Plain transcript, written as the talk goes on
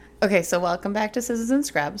Okay, so welcome back to Scissors and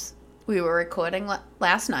Scrubs. We were recording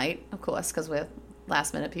last night, of course, because we're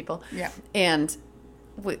last minute people. Yeah. And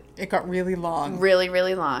it got really long. Really,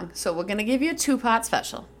 really long. So we're going to give you a 2-part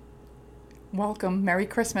special. Welcome. Merry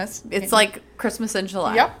Christmas. It's like Christmas in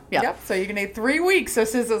July. Yep. So you can eat 3 weeks of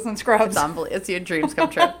Scissors and Scrubs. It's unbelievable. It's your dreams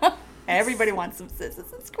come true. Everybody wants some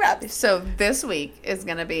Scissors and Scrubs. So this week is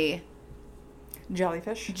going to be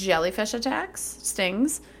jellyfish attacks,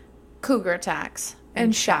 stings, cougar attacks,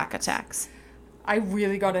 and shark attacks. I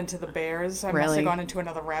really got into the bears. I must have gone into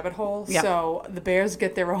another rabbit hole. Yep. So the bears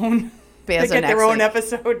get their own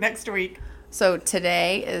episode next week. So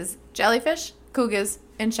today is jellyfish, cougars,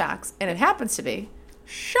 and sharks, and it happens to be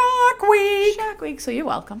Shark Week. Shark Week. So you're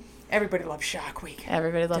welcome. Everybody loves Shark Week.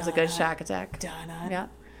 Everybody loves a good shark attack. Yeah.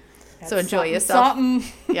 So enjoy yourself.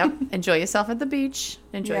 Yep. Enjoy yourself at the beach.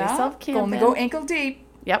 Enjoy yourself camping. Only go ankle deep.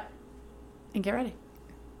 Yep. And get ready.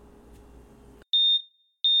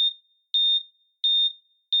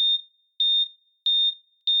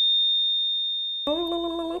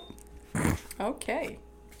 Okay.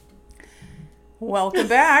 Welcome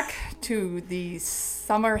back to the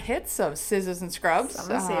summer hits of Scissors and Scrubs.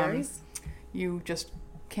 Summer series. You just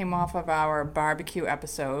came off of our barbecue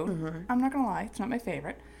episode. Mm-hmm. I'm not going to lie, it's not my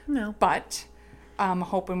favorite. No. But I'm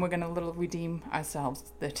hoping we're going to redeem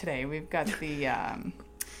ourselves today. We've got the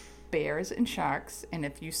bears and sharks. And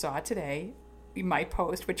if you saw today, my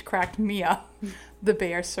post, which cracked me up, the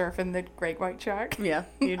bear surfing the great white shark. Yeah.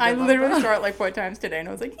 I literally saw it like 4 times today. And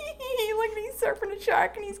I was like, look, he's surfing a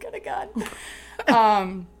shark and he's got a gun.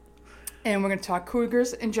 And we're going to talk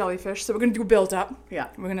cougars and jellyfish. So we're going to do a build-up. Yeah.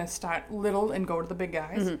 We're going to start little and go to the big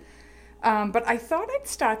guys. Mm-hmm. But I thought I'd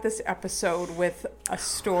start this episode with a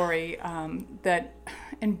story that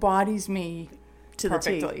embodies me to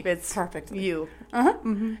perfectly. It's perfectly. You. Uh-huh.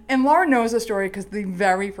 Mm-hmm. And Laura knows the story because the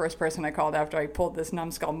very first person I called after I pulled this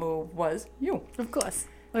numbskull move was you. Of course.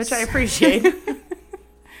 Which I appreciate.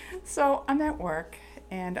 So I'm at work,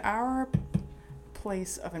 and our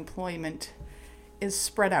place of employment is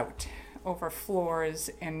spread out over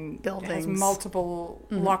floors and buildings. Has multiple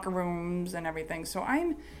locker rooms and everything. So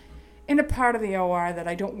I'm in a part of the OR that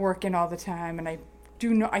I don't work in all the time, and I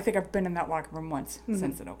think I've been in that locker room once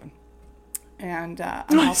since it opened. And I'm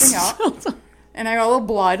helping out, and I got a little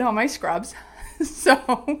blood on my scrubs.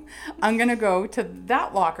 So I'm going to go to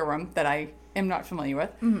that locker room that I am not familiar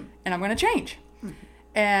with, and I'm going to change. Mm-hmm.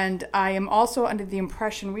 And I am also under the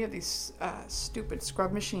impression we have these stupid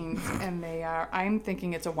scrub machines, and I'm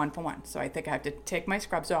thinking it's a 1-for-1. So I think I have to take my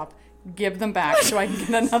scrubs off, give them back so I can get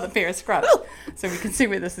another pair of scrubs. So we can see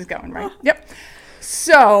where this is going, right? Yep.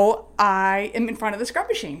 So I am in front of the scrub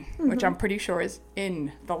machine, which I'm pretty sure is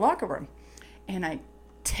in the locker room. And I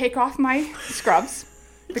take off my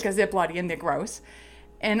scrubs because they're bloody and they're gross.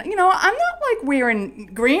 And, I'm not like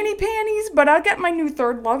wearing granny panties, but I'll get my new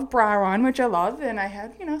Third Love bra on, which I love. And I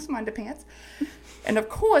have, some underpants. And, of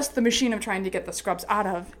course, the machine I'm trying to get the scrubs out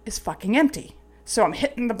of is fucking empty. So I'm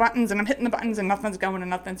hitting the buttons and nothing's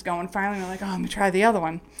going. Finally, I'm like, I'm going to try the other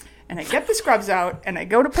one. And I get the scrubs out, and I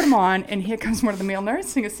go to put them on, and here comes one of the male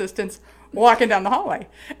nursing assistants walking down the hallway.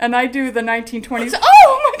 And I do the 1920s,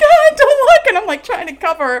 oh my God, don't look! And I'm like trying to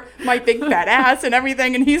cover my big fat ass and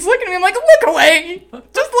everything, and he's looking at me, I'm like, look away!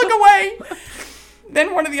 Just look away!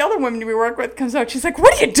 Then one of the other women we work with comes out, she's like,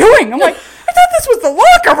 what are you doing? I'm like, I thought this was the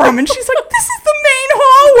locker room. And she's like, this is the main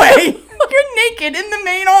hallway! You're naked in the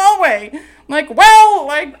main hallway. I'm like, well,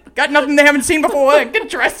 got nothing they haven't seen before. I get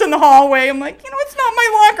dressed in the hallway. I'm like, it's not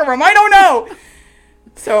my locker room. I don't know.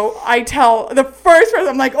 So I tell the first person,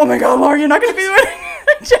 I'm like, oh my God, Laura, you're not going to be the one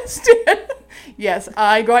I just did. Yes,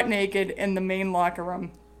 I got naked in the main locker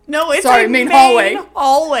room. No, it's main hallway.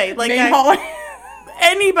 Hallway. Hallway.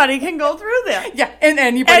 Anybody can go through there. Yeah, and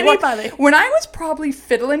anybody. Anybody. When I was probably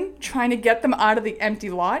fiddling, trying to get them out of the empty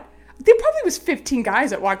lot, there probably was 15 guys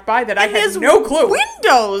that walked by that I had no clue.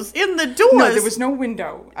 Windows in the doors. No, there was no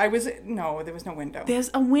window. There was no window. There's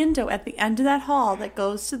a window at the end of that hall that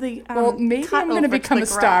goes to the well, maybe I'm going to become a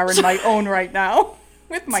star in my own right now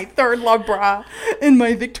with my Third Love bra and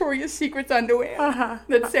my Victoria's Secrets underwear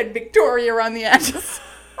that said Victoria on the edges.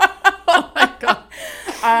 Oh my God.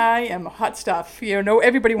 I am hot stuff.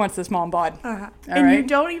 Everybody wants this mom bod. And right? You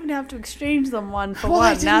don't even have to exchange them one for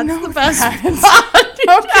one. That's the best part.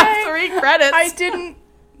 Okay. 3 credits. I didn't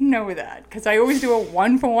know that because I always do a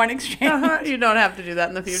 1-for-1 exchange. You don't have to do that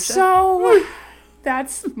in the future. So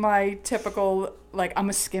that's my typical, I'm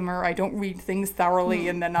a skimmer. I don't read things thoroughly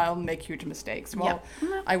and then I'll make huge mistakes. Well,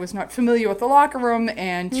 I was not familiar with the locker room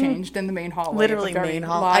and changed in the main hallway. Literally of a very main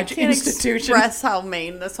hallway. large I can't institution. express how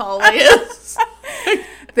main this hallway is.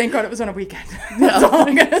 Thank God it was on a weekend. That's all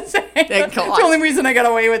I'm going to say. Thank God. It's the only reason I got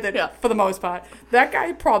away with it, Yeah. for the most part. That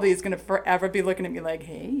guy probably is going to forever be looking at me like,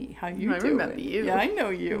 hey, how you doing? I remember you. Yeah, I know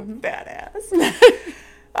you, badass.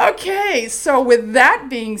 Okay, so with that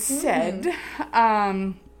being said,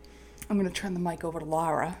 I'm going to turn the mic over to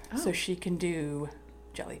Laura so she can do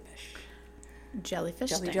jellyfish. Jellyfish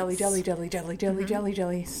Jelly, jelly, jelly, jelly, jelly, jelly, jelly,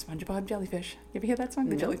 jelly. SpongeBob jellyfish. You ever hear that song?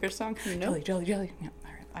 The jellyfish song? Nope. Jelly, jelly, jelly. Yeah,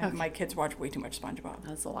 all right. Okay. My kids watch way too much SpongeBob.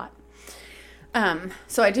 That's a lot.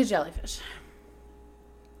 So I did jellyfish.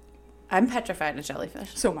 I'm petrified of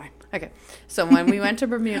jellyfish. So am I. Okay. So when we went to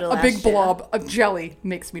Bermuda A last big year, blob of jelly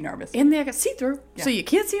makes me nervous. and they got see-through, so you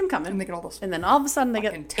can't see them coming. And they get all those And then all of a sudden they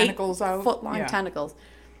get fucking tentacles out. 8-foot-long Yeah. tentacles.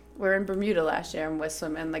 We're in Bermuda last year and we're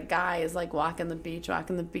swimming. And the guy is like walking the beach,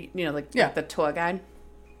 you know, like the tour guide.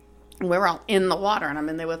 And we're all in the water, and I'm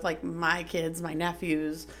in there with like my kids, my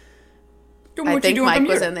nephews. Doing I what think you doing Mike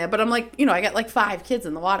was Bermuda. in there, but I'm like, you know, I got like 5 kids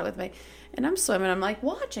in the water with me, and I'm swimming. I'm like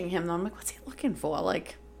watching him, and I'm like, what's he looking for?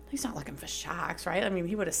 Like, he's not looking for sharks, right? I mean,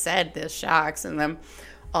 he would have said there's sharks, and then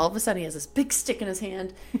all of a sudden he has this big stick in his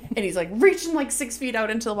hand, and he's like reaching like 6 feet out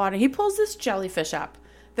into the water. He pulls this jellyfish up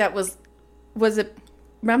that was it?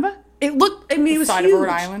 Remember? It looked. I mean, it was side huge. of Rhode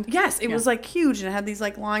Island? Yes, it Yeah. was like huge, and it had these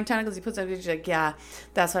like long tentacles. He puts it. He's like, yeah,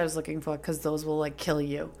 that's what I was looking for because those will like kill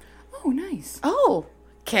you. Oh, nice. Oh,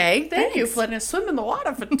 okay. Thank you Thanks. for letting us swim in the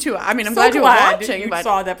water for 2 hours. I mean, I'm So glad you were watching, you but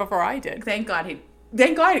saw that before I did. thank God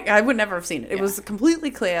I would never have seen it. It was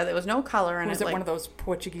completely clear. There was no color in Was it. it Like, one of those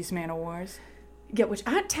Portuguese man o' wars? yeah, which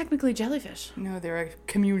aren't technically jellyfish. No, they're a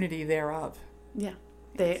community thereof. Yeah.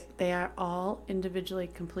 They are all individually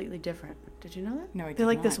completely different. Did you know that? No, I did They're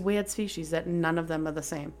like this not. weird species that none of them are the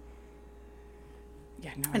same.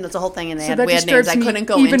 Yeah, no. And there's a whole thing, and they So had that weird names. disturbs I me couldn't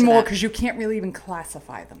go even into more that. because you can't really even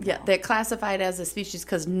classify them. Yeah, now. they're classified as a species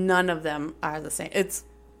because none of them are the same.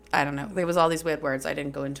 I don't know. There was all these weird words. I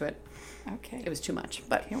didn't go into it. Okay. It was too much.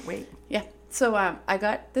 But Can't wait. yeah. So I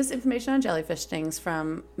got this information on jellyfish stings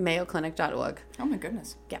from mayoclinic.org. Oh my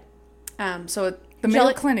goodness. Yeah. So The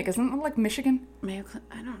Mayo Clinic, isn't it like Michigan? I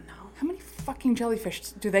don't know. How many fucking jellyfish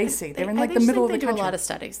do they see? They're in I like the just middle of think the they do country. a lot of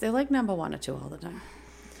studies. They're like number 1 or 2 all the time.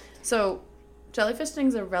 So jellyfish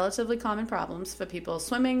stings are relatively common problems for people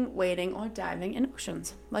swimming, wading, or diving in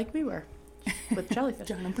oceans, like we were with jellyfish.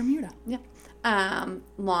 Down in Bermuda. Yeah.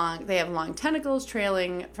 They have long tentacles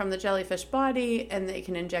trailing from the jellyfish body, and they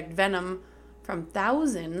can inject venom from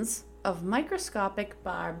thousands of microscopic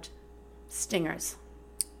barbed stingers.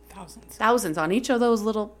 Thousands on each of those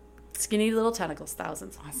little skinny little tentacles.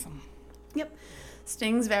 Thousands. Awesome. Yep.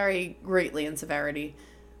 Stings vary greatly in severity.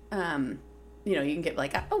 You know, you can get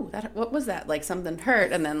like, oh, what was that? Like something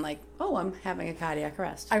hurt, and then like, oh, I'm having a cardiac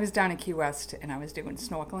arrest. I was down in Key West and I was doing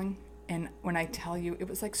snorkeling, and when I tell you, it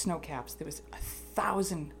was like snow caps. There was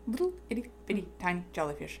 1,000 little itty bitty tiny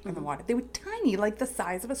jellyfish in the water. They were tiny, like the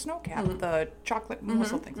size of a snow cap, the chocolate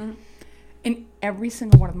morsel things, and every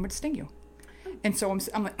single one of them would sting you. And so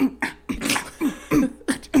I'm like,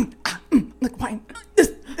 like fine,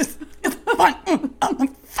 this is fine. I'm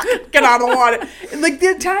like, fuck, get out of the water. And like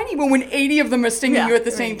they're tiny, but when 80 of them are stinging you at the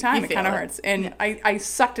same time, it kind of hurts. And I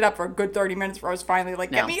sucked it up for a good 30 minutes before I was finally like,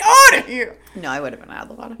 get me out of here. No, I would have been out of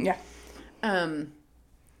the water. Yeah.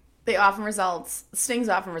 Stings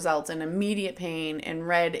often results in immediate pain and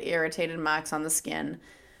red, irritated marks on the skin.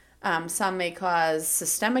 Some may cause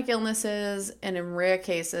systemic illnesses, and in rare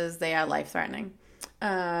cases, they are life-threatening.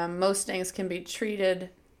 Most stings can be treated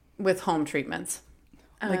with home treatments.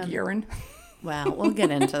 Like urine. Well, we'll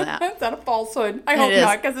get into that. Is that a falsehood? I hope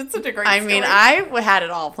not, because it's such a great I story. mean, I had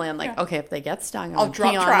it all planned. Like, okay, if they get stung, I'll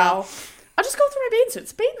drop trowel. I'll just go through my bathing suit.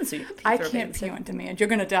 It's a bathing suit. You can pee I through a can't bathing pee suit. on demand. You're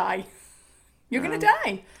gonna die. You're gonna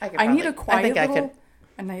die. I need a quiet I little.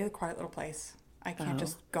 I need a quiet little place. I can't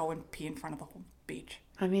just go and pee in front of the whole beach.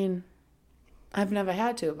 I mean, I've never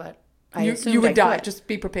had to, but I You assumed would I die. could. Just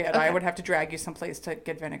be prepared. Okay. I would have to drag you someplace to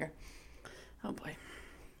get vinegar. Oh boy.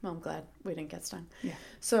 Well, I'm glad we didn't get stung. Yeah.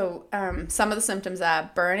 So some of the symptoms are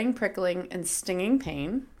burning, prickling, and stinging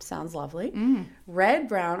pain. Sounds lovely. Red,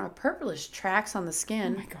 brown, or purplish tracks on the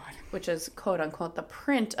skin. Oh my God. Which is, quote unquote, the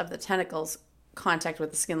print of the tentacles contact with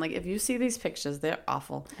the skin. Like, if you see these pictures, they're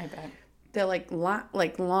awful. I bet. They're like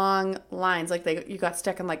long lines, like you got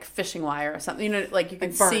stuck in like fishing wire or something. You know, like you can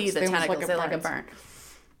Like see burns. the They almost tentacles. look They're like like a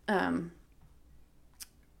burn.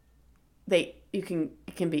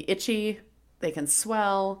 It can be itchy. They can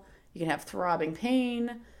swell. You can have throbbing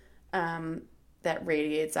pain that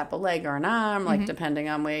radiates up a leg or an arm, like depending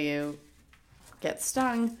on where you get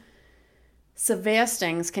stung. Severe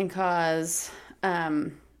stings can cause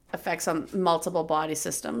effects on multiple body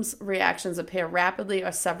systems. Reactions appear rapidly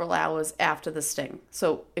or several hours after the sting.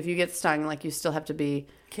 So if you get stung, like, you still have to be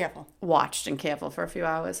Careful. watched and careful for a few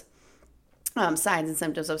hours. Signs and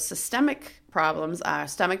symptoms of systemic problems are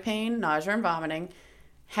stomach pain, nausea and vomiting,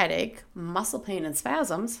 headache, muscle pain and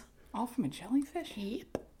spasms. All from a jellyfish?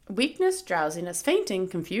 Yep. Weakness, drowsiness, fainting,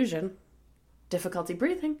 confusion, difficulty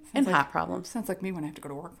breathing, and heart problems. Sounds like me when I have to go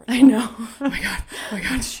to work for I know. Oh my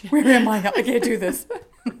god. Where am I? I can't do this.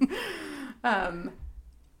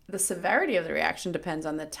 The severity of the reaction depends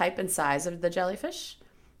on the type and size of the jellyfish,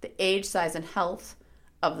 the age, size, and health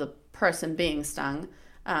of the person being stung.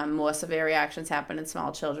 More severe reactions happen in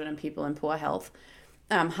small children and people in poor health.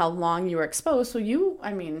 How long you were exposed. So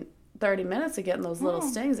 30 minutes of getting those little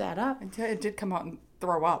stings add up. It did come out and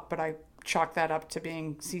throw up, but I chalked that up to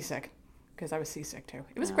being seasick because I was seasick too.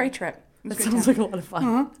 It was a great trip. That sounds like a lot of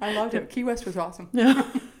fun. I loved it. Key West was awesome. Yeah.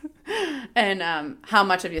 And how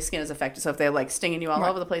much of your skin is affected? So if they're like stinging you all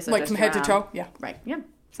over the place, or Like just from head to around? toe? Yeah. Right. Yeah.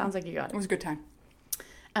 Sounds like you got It it. was a good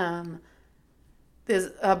time. There's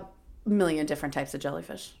a million different types of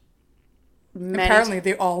jellyfish. Apparently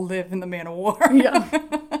they all live in the Man of War. Yeah.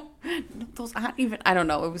 Those aren't even, I don't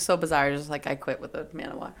know. It was so bizarre. Just like I quit with the Man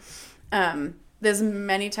of War. There's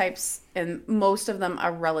many types, and most of them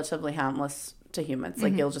are relatively harmless to humans.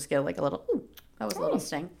 Like, you'll just get like a little, ooh, that was a little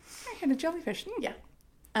sting. I had a jellyfish. Yeah.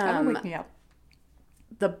 That'll wake me up.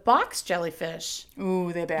 The box jellyfish,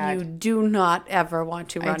 Ooh, they're bad. you do not ever want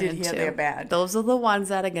to run did into. hear they're bad. Those are the ones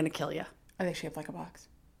that are going to kill you. Are they shaped like a box?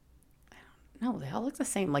 No, they all look the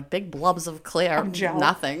same, like big blobs of clear gel.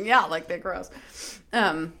 nothing. Yeah, like they're gross.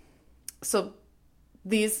 So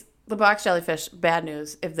the box jellyfish, bad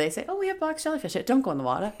news. If they say, "Oh, we have box jellyfish," don't go in the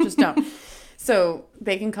water. Just don't. So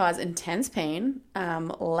they can cause intense pain.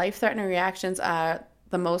 Life-threatening reactions are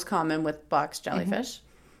the most common with box jellyfish.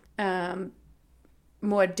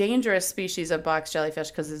 More dangerous species of box jellyfish,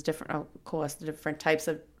 because there's different, of course, the different types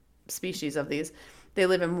of species of these. They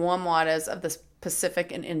live in warm waters of the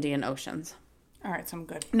Pacific and Indian Oceans. All right, so I'm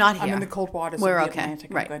good. Not here. I'm in the cold waters We're of the okay. Atlantic.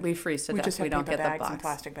 I'm Right. good. We freeze to We death. just have We don't paper get the bags and box.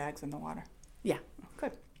 plastic bags in the water. Yeah.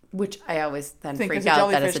 Good. Which I always then Think freak as a out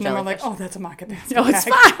that jellyfish, it's a and then we're jellyfish. like, oh, that's a market basket. No, it's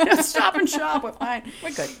bag. fine. It's Stop and Shop. We're fine. We're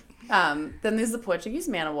good. Then there's the Portuguese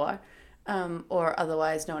man of war, or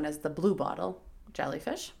otherwise known as the blue bottle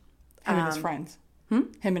jellyfish. Him and his friends. Him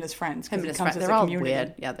and his friends. Him and his comes friends. as They're a all community.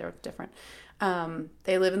 weird. Yeah, they're different.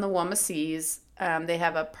 They live in the warmer seas. They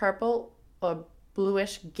have a purple or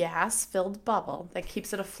bluish gas-filled bubble that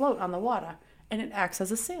keeps it afloat on the water, and it acts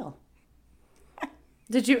as a sail.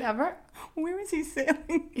 Did you ever? Where is he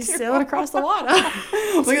sailing? He's to? sailing across the water.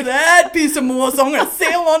 Look at that piece of morsel. I'm going to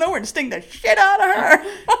sail on over and sting the shit out of her.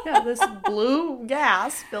 Yeah, this blue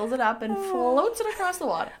gas fills it up and floats it across the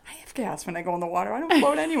water. I have gas when I go in the water. I don't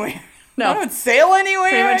float anywhere. No. I don't sail anywhere.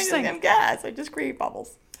 Pretty much I just sink. have gas. I just create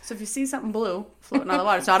bubbles. So if you see something blue floating on the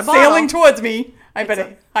water, it's not a bottle. Sailing towards me. I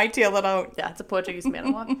better hightail it out. Yeah, it's a Portuguese man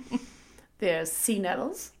of war. There's sea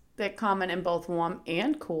nettles. They're common in both warm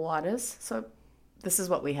and cool waters. So this is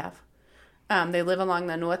what we have. They live along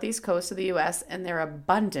the northeast coast of the U.S., and they're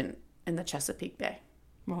abundant in the Chesapeake Bay.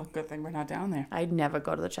 Well, good thing we're not down there. I'd never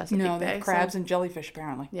go to the Chesapeake No, Bay. they have crabs and jellyfish,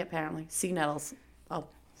 apparently. Yeah, apparently. Sea nettles. Oh,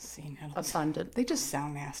 Sea nettles. abundant. They just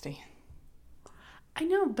sound nasty. I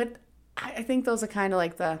know, but I think those are kind of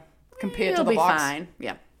like the... Compared to it'll the be box. fine.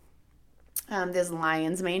 Yeah. There's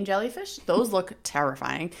lion's mane jellyfish. Those look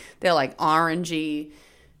terrifying. They're like orangey.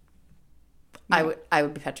 No. I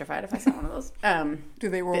would be petrified if I saw one of those. Do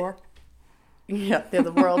they roar? Yeah, they're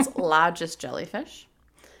the world's largest jellyfish.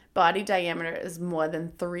 Body diameter is more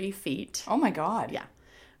than 3 feet. Oh, my God. Yeah.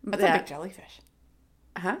 That's a big jellyfish.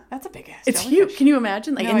 Huh? That's a big ass It's jellyfish. huge. Can you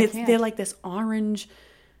imagine? Like, No, and I it's, can't. they're like this orange.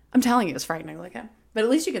 I'm telling you, it's frightening looking. But at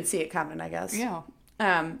least you can see it coming, I guess. Yeah.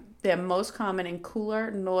 They're most common in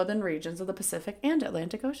cooler northern regions of the Pacific and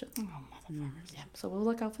Atlantic Oceans. Oh, motherfuckers. Yeah, so we'll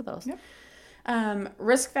look out for those. Yep.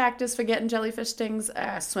 Risk factors for getting jellyfish stings: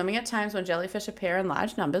 swimming at times when jellyfish appear in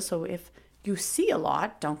large numbers. So if you see a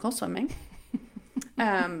lot, don't go swimming.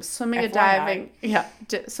 Swimming or FYI. diving,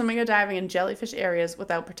 swimming or diving in jellyfish areas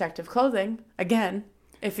without protective clothing. Again,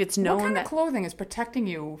 if it's known What kind that of clothing is protecting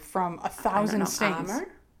you from 1,000 stings? armor,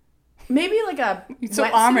 maybe like a So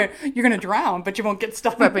wetsuit. armor, you're going to drown, but you won't get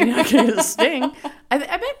stuck. But you're not going to get a sting. I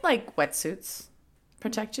bet like wetsuits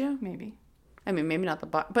protect you. Maybe. I mean, maybe not the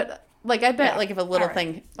bottom, but like I bet Yeah. like if a little All right.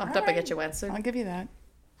 thing bumped All up right. against your wetsuit. I'll give you that.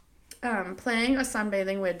 Playing or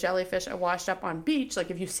sunbathing where jellyfish are washed up on beach, like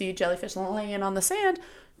if you see jellyfish laying on the sand,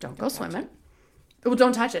 don't go swimming. Well,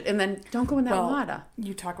 don't touch it, and then don't go in that water.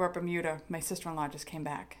 You talk about Bermuda. My sister-in-law just came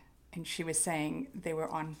back, and she was saying they were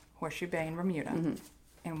on Horseshoe Bay in Bermuda.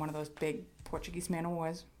 and one of those big Portuguese man o'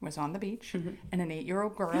 wars was on the beach, Mm-hmm. and an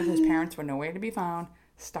 8-year-old girl whose parents were nowhere to be found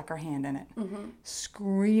stuck her hand in it, Mm-hmm.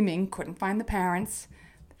 screaming, couldn't find the parents.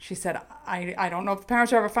 She said, I don't know if the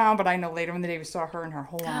parents were ever found, but I know later in the day we saw her and her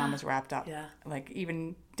whole arm was wrapped up. Yeah. Like,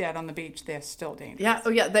 even dead on the beach, they're still dangerous. Yeah. Oh,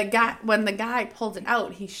 yeah. When the guy pulled it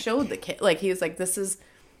out, he showed the kid. Like, he was like, this is,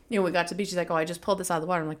 we got to the beach. He's like, oh, I just pulled this out of the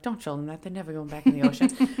water. I'm like, don't show them that. They're never going back in the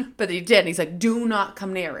ocean. But he did. And he's like, do not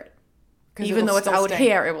come near it. Even though it's out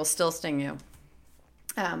here, it will still sting you.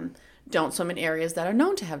 Don't swim in areas that are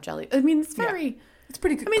known to have jelly. I mean, it's very... Yeah. It's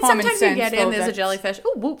pretty good. I mean, common sometimes sense, you get though, in, there's a jellyfish.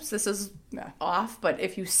 Oh, whoops, this is Yeah. off. But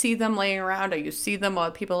if you see them laying around or you see them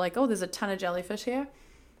or people are like, oh, there's a ton of jellyfish here,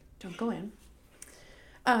 don't go in.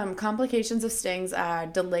 Complications of stings are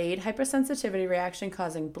delayed hypersensitivity reaction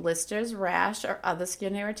causing blisters, rash, or other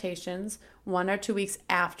skin irritations 1 or 2 weeks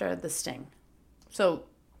after the sting. So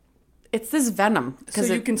it's this venom. So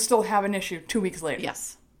you can still have an issue 2 weeks later.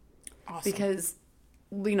 Yes. Awesome. Because,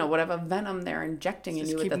 whatever venom they're injecting in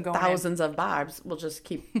you with the thousands of barbs will just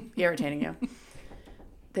keep irritating you.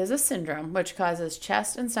 There's a syndrome which causes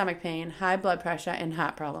chest and stomach pain, high blood pressure, and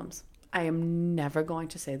heart problems. I am never going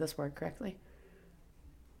to say this word correctly.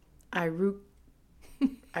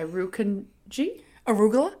 Irukandji?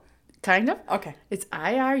 Arugula? Kind of. Okay. It's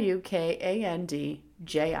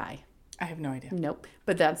IRUKANDJI. I have no idea. Nope.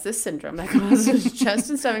 But that's this syndrome that causes chest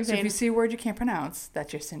and stomach So if pain. you see a word you can't pronounce,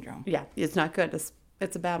 that's your syndrome. Yeah, it's not good.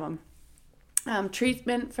 It's a bad one.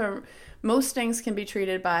 Treatment for most stings can be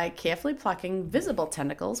treated by carefully plucking visible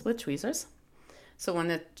tentacles with tweezers. So when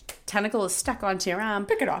the tentacle is stuck onto your arm,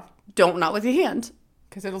 Pick it off, not with your hand.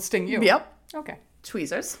 because it'll sting you. Yep, Okay.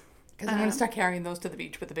 tweezers. Because I'm going to start carrying those to the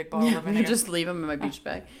beach with a big bottle of I vinegar. just leave them in my beach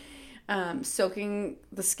bag. Soaking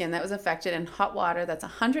the skin that was affected in hot water that's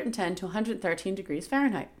 110 to 113 degrees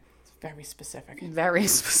Fahrenheit. It's very specific. Very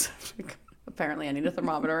specific. Apparently, I need a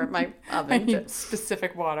thermometer at my I oven. need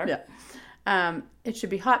specific water. Yeah. It should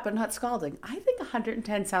be hot, but not scalding. I think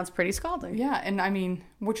 110 sounds pretty scalding. Yeah, and I mean,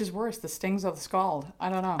 which is worse, the stings or the scald? I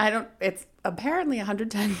don't know. It's apparently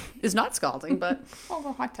 110 is not scalding, but. Well,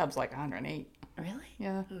 the hot tub's like 108. Really?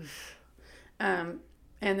 Yeah.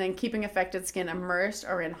 And then keeping affected skin immersed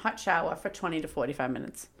or in hot shower for 20 to 45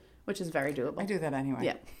 minutes, which is very doable. I do that anyway.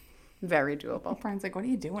 Yeah. Very doable. Brian's like, what are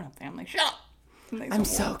you doing up there? I'm like, shut up. I'm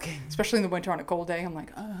soaking. Especially in the winter on a cold day. I'm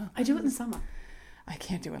like, I do it in the summer. I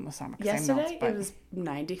can't do it in the summer. 'cause Yesterday, I melt, it was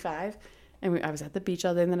 95, and I was at the beach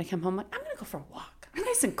all day, and then I came home, like, I'm going to go for a walk. I'm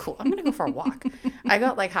nice and cool. I'm going to go for a walk. I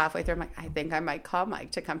got like halfway through. I'm like, I think I might call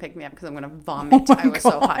Mike to come pick me up because I'm going to vomit. I was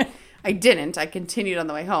so hot. I didn't. I continued on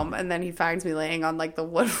the way home, and then he finds me laying on like the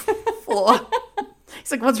wood floor.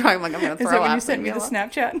 He's like, what's wrong? I'm like, I'm going to throw Is that up. when you sent me the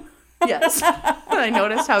Snapchat? Yes. And I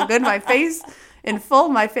noticed how good my face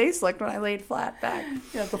looked when I laid flat back.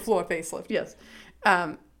 Yeah, the floor facelift. Yes.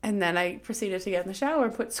 And then I proceeded to get in the shower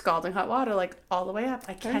and put scalding hot water like all the way up.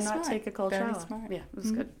 I Very cannot smart. take a cold Very shower. smart. Yeah, it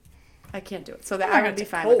was good. I can't do it. So Yeah, I'm going to be it's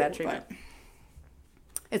fine cold, with that treatment. but-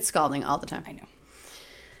 It's scalding all the time. I know.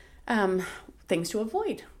 Things to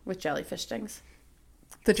avoid with jellyfish stings.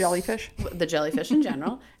 The jellyfish? The jellyfish in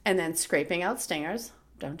general. And then scraping out stingers.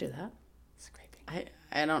 Don't do that. Scraping.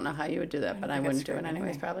 I don't know how you would do that, but I think I'd wouldn't do it scrape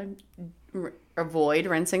anyways, anything. probably. Avoid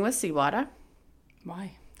rinsing with seawater.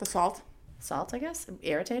 Why? The salt? Salt, I guess.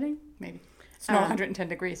 Irritating. Maybe. It's not 110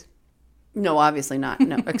 degrees. No, obviously not.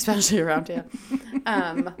 No, especially around here.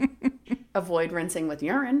 Avoid rinsing with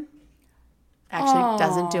urine. Actually,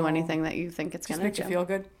 doesn't do anything that you think it's going Just to makes do. you feel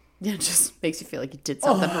good. Yeah, it just makes you feel like you did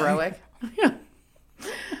something heroic. Yeah.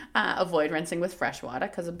 Avoid rinsing with fresh water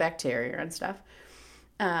because of bacteria and stuff.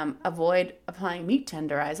 Avoid applying meat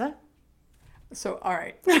tenderizer. So, all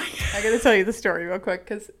right. I got to tell you the story real quick.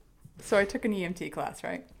 So I took an EMT class,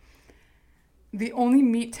 right? The only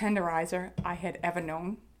meat tenderizer I had ever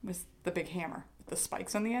known was the big hammer with the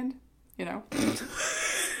spikes on the end, you know?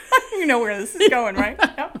 You know where this is going, right?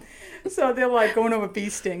 Yep. So they're like going over bee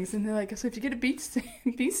stings, and they're like, so if you get a bee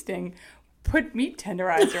sting, put meat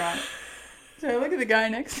tenderizer on it. So I look at the guy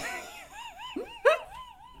next to me.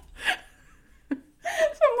 So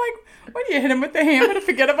I'm like, what do you hit him with the hammer to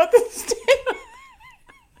forget about the sting?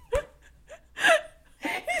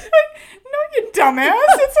 He's like, no, you dumbass.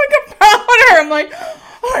 It's like a powder. I'm like,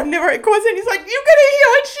 oh, I've never had corn. And he's like, you gotta hear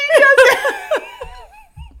what she does.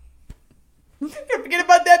 Gotta forget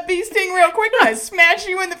about that bee sting real quick and I smash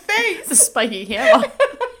you in the face. The spiky hammer.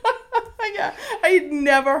 Yeah, I had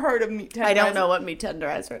never heard of meat tenderizer. I don't know what meat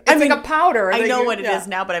tenderizer is. It's like a powder. I that know you- what it yeah. is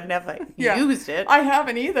now, but I've never Yeah. used it. I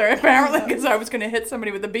haven't either, apparently, because I was going to hit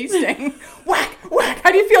somebody with a bee sting. Whack, whack.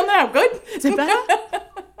 How do you feel now? Good? Is it better?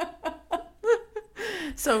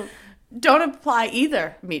 So Don't apply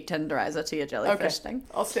either meat tenderizer to your jellyfish sting.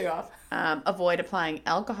 I'll stay off. Avoid applying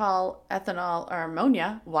alcohol, ethanol, or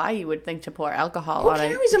ammonia. Why you would think to pour alcohol on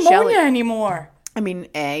carries a ammonia jelly? anymore? I mean,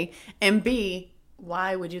 A. And B,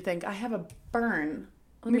 why would you think, I have a burn?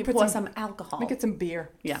 Let me pour some alcohol. Let me get some beer.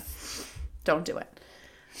 Yeah. Don't do it.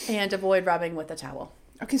 And avoid rubbing with a towel.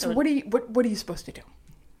 Okay, so what are you supposed to do?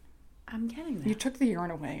 I'm getting there. You took the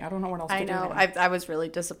urine away. I don't know what else to do. I know. I was really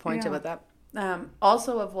disappointed with that.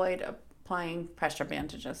 Also, avoid applying pressure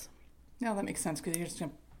bandages. No, that makes sense because you're just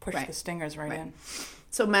going to push the stingers right in.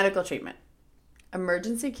 So, medical treatment.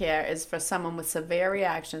 Emergency care is for someone with severe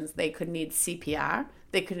reactions. They could need CPR,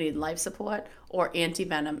 they could need life support, or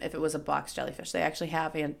antivenom if it was a box jellyfish. They actually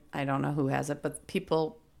have, and I don't know who has it, but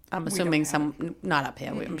people, I'm assuming some, not up here.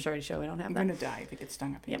 I'm pretty sure we don't have that. I'm going to die if it gets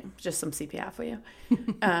stung up here. Yeah, just some CPR for you.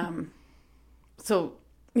 So,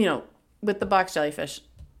 with the box jellyfish,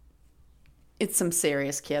 it's some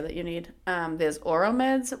serious care that you need. There's oral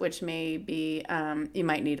meds, which may be, you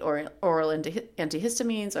might need oral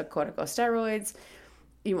antihistamines or corticosteroids.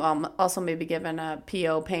 You also may be given a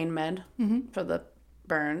PO pain med for the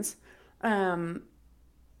burns. And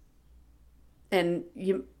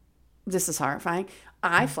this is horrifying,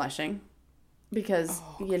 eye flushing. Because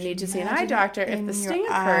you need to see an eye doctor if the sting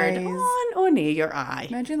occurred on or near your eye.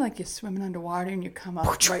 Imagine like you're swimming underwater and you come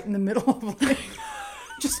up right in the middle of like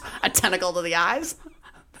just a tentacle to the eyes.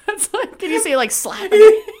 That's like, can you see like slapping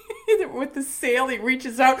with the sail? He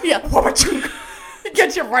reaches out, yeah, he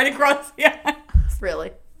gets you right across the eye.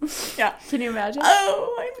 Really? Yeah. Can you imagine?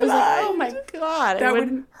 Oh, I'm like, oh my god, that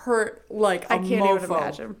would hurt like a I can't mofo. even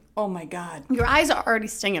imagine. Oh my god, your eyes are already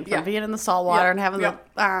stinging from being in the salt water and having the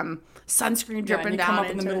sunscreen dripping and you down. Come up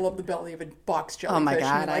in the middle of the belly of a box jellyfish. Oh my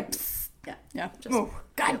god! Like, yeah.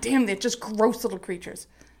 God damn, they're just gross little creatures.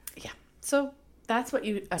 Yeah. So that's what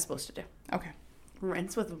you are supposed to do. Okay.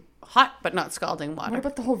 Rinse with hot but not scalding water. What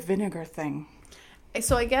about the whole vinegar thing?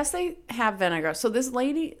 So I guess they have vinegar. So there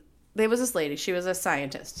was this lady. She was a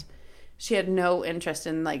scientist. She had no interest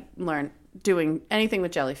in doing anything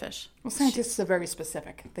with jellyfish. Well, scientists are very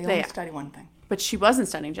specific. They only study one thing. But she wasn't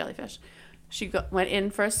studying jellyfish. She went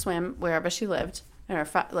in for a swim wherever she lived, and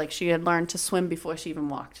she had learned to swim before she even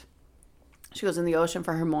walked. She goes in the ocean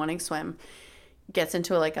for her morning swim, gets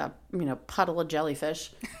into a puddle of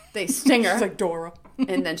jellyfish. They sting her. She's like Dora.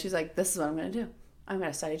 And then she's like, "This is what I'm going to do. I'm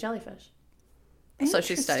going to study jellyfish." So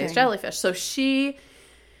she studies jellyfish. So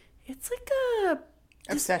it's like a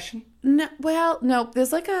obsession. No,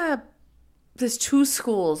 there's two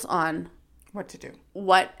schools on what to do.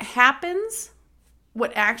 What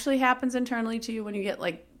actually happens internally to you when you get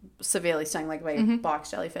severely stung by a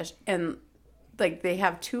box jellyfish, and they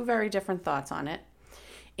have two very different thoughts on it.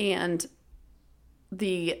 And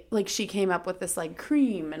she came up with this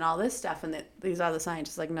cream and all this stuff, and these other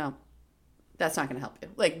scientists no, that's not going to help you.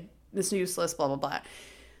 This is useless, blah blah blah.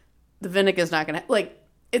 The vinegar is not going to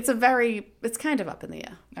it's kind of up in the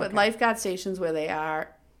air. But okay. Lifeguard stations where they have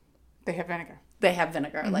vinegar. They have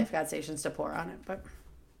vinegar. Lifeguard stations to pour on it, but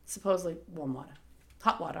supposedly warm water.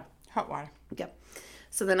 Hot water. Yep.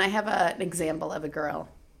 So then I have an example of a girl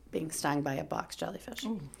being stung by a box jellyfish.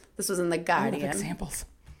 Ooh. This was in The Guardian. I love examples.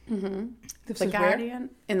 Mm-hmm. The Guardian? Where?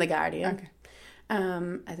 In The Guardian. Okay.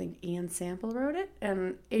 I think Ian Sample wrote it.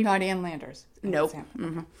 And not Ian Landers. Nope.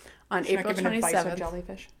 Mm-hmm. On She's April 27th.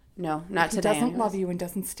 Jellyfish? No, not if today. He doesn't love you and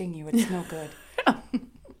doesn't sting you. It's no good.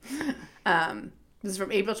 This is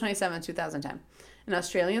from April 27, 2010. An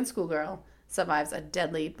Australian schoolgirl survives a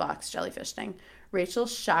deadly box jellyfish sting. Rachel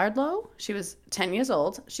Shardlow, she was 10 years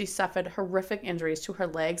old. She suffered horrific injuries to her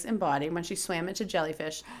legs and body when she swam into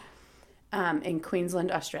jellyfish in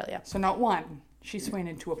Queensland, Australia. So not one. She swam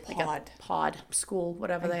into a pod. School,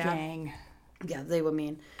 whatever they are. Gang. Yeah, they were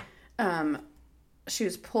mean. She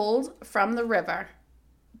was pulled from the river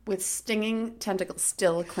with stinging tentacles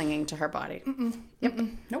still clinging to her body. Yep.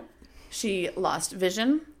 Nope. She lost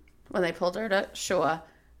vision when they pulled her to shore,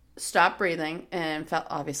 stopped breathing, and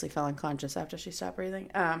obviously fell unconscious after she stopped breathing,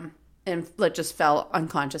 and just fell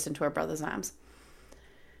unconscious into her brother's arms.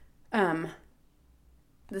 The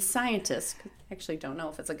scientist, I actually don't know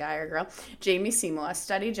if it's a guy or a girl, Jamie Seymour,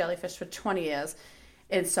 studied jellyfish for 20 years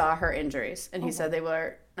and saw her injuries. And he said they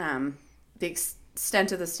were, the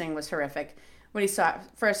extent of the sting was horrific. When he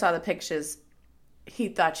first saw the pictures, he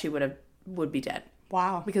thought she would be dead.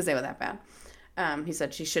 Wow. Because they were that bad. He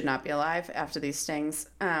said she should not be alive after these stings.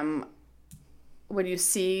 When you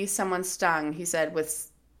see someone stung, he said,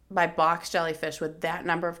 by box jellyfish with that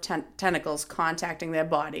number of tentacles contacting their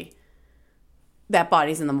body, that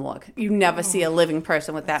body's in the morgue. You never see a living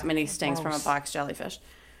person with that many stings from a box jellyfish.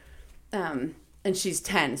 and she's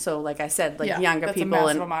 10. So like I said, like younger that's people a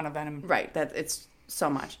massive and amount of venom. right, that it's so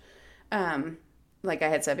much. Like I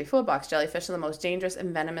had said before, box jellyfish are the most dangerous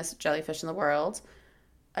and venomous jellyfish in the world.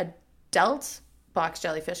 Adult box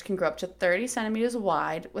jellyfish can grow up to 30 centimeters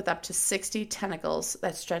wide with up to 60 tentacles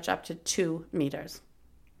that stretch up to 2 meters.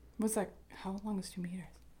 What's that? How long is 2 meters?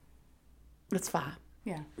 That's far.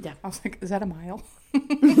 Yeah. Yeah. I was like, is that a mile?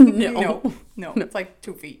 No. No, it's like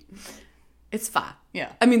 2 feet. It's far.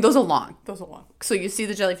 Yeah. I mean, those are long. Those are long. So you see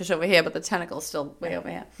the jellyfish over here, but the tentacle's still way over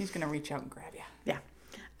here. He's going to reach out and grab you. Yeah.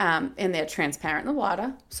 And they're transparent in the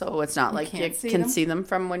water, so it's not like you can see them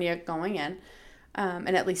from when you're going in.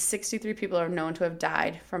 And at least 63 people are known to have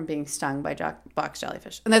died from being stung by box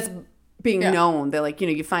jellyfish. And that's being known. They're like,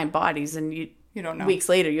 you find bodies and you don't know. Weeks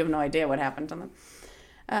later, you have no idea what happened to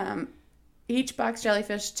them. Each box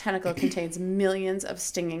jellyfish tentacle contains millions of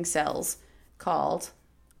stinging cells called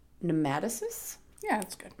nematocysts. Yeah,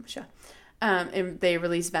 that's good. Sure. And they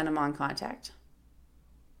release venom on contact.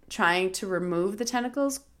 Trying to remove the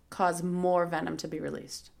tentacles cause more venom to be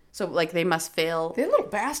released. So, like, they must fail. They're little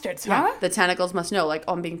bastards, huh? The tentacles must know, like,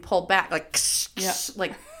 I'm being pulled back. Like,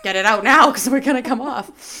 like get it out now because we're going to come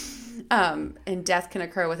off. And death can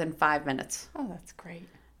occur within 5 minutes. Oh, that's great.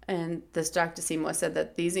 And this Dr. Seymour said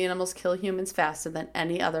that these animals kill humans faster than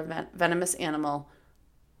any other venomous animal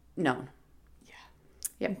known. Yeah.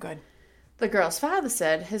 Yep. Good. The girl's father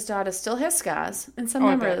said his daughter still has scars and some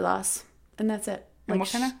memory loss. And that's it. And what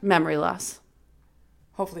kind of? Memory loss.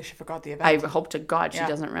 Hopefully she forgot the event. I hope to God she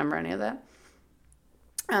doesn't remember any of that.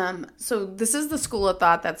 So this is the school of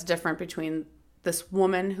thought that's different between this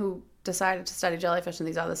woman who decided to study jellyfish and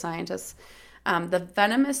these other scientists. The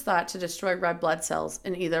venom is thought to destroy red blood cells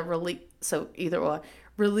and either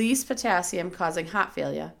release potassium, causing heart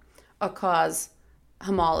failure, or cause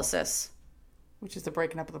hemolysis. Which is the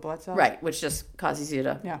breaking up of the blood cells? Right, which just causes you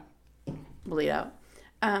to bleed out.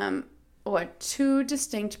 Or 2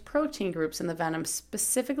 distinct protein groups in the venom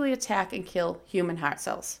specifically attack and kill human heart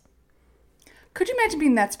cells. Could you imagine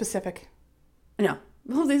being that specific? No.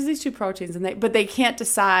 Well, there's these 2 proteins, but they can't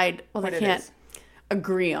decide, they can't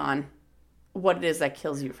agree on what it is that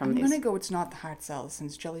kills you from these. I'm going to go it's not the heart cells,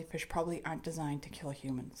 since jellyfish probably aren't designed to kill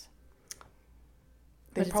humans.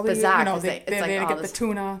 They probably, bizarre, they get the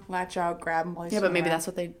tuna, latch out, grab them while you but maybe that's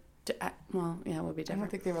what they do. Well, yeah, it would be different. I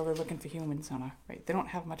don't think they're really looking for humans right? They don't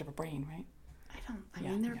have much of a brain, right? I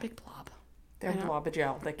mean, they're a big blob. They're a blob of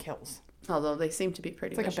gel that kills. Although they seem to be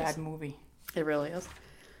pretty vicious. It's like a bad movie. It really is.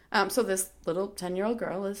 So this little 10-year-old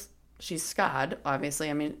girl she's scarred, obviously.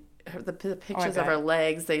 I mean, the pictures of her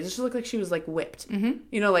legs, they just look like she was like whipped.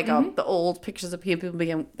 Mm-hmm. The old pictures of people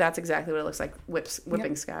being, that's exactly what it looks like,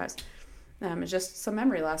 whipping scars. It's just some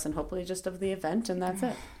memory loss and hopefully just of the event, and that's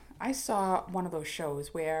it. I saw one of those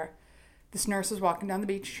shows where this nurse is walking down the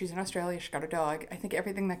beach. She's in Australia. She's got a dog. I think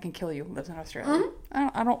everything that can kill you lives in Australia. Mm-hmm.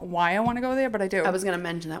 I don't know why I want to go there, but I do. I was going to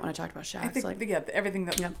mention that when I talked about sharks. I think, everything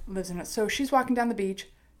that lives in it. So she's walking down the beach,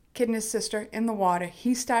 kid and his sister in the water.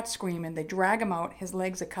 He starts screaming. They drag him out. His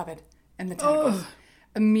legs are covered in the tentacles.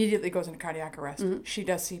 Immediately goes into cardiac arrest. Mm-hmm. She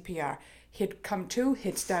does CPR. He'd come to,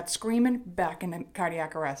 he'd start screaming, back into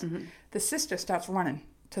cardiac arrest. Mm-hmm. The sister starts running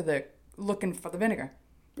looking for the vinegar.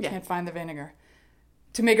 Can't find the vinegar.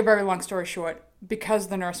 To make a very long story short, because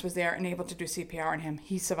the nurse was there and able to do CPR on him,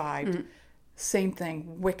 he survived. Mm-hmm. Same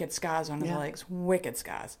thing, wicked scars on his legs, wicked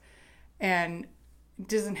scars. And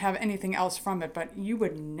doesn't have anything else from it, but you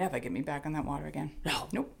would never get me back on that water again. No.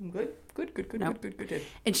 Nope. Good.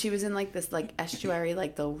 And she was in like this like estuary,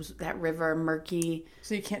 like that river, murky.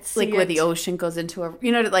 So you can't see like where the ocean goes into a,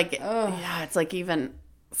 it's like even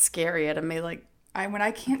scarier to me. Like when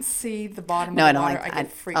I can't see the bottom of the water, I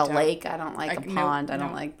get freaked out. A lake, I don't like a pond, I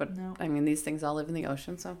don't like, but I mean, these things all live in the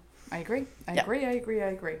ocean, so. I agree. I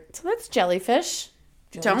agree. So that's jellyfish.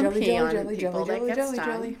 Don't pee on people that get stung.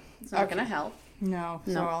 Jelly. It's not going to help. No.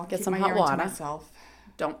 So I'll get keep some my hot water. Myself.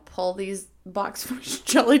 Don't pull these boxfish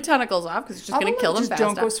jelly tentacles off because it's just going to kill them faster.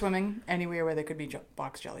 Don't go swimming anywhere where there could be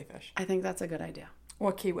box jellyfish. I think that's a good idea.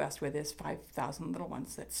 Or Key West where there's 5,000 little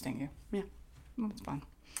ones that sting you. Yeah. Well, it's fun.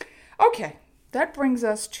 Okay. That brings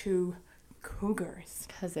us to cougars.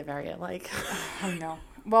 Because they're very alike. I know.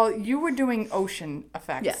 Well, you were doing ocean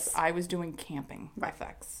effects. Yes. I was doing camping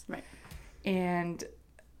effects. Right. And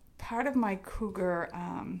part of my cougar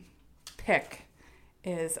pick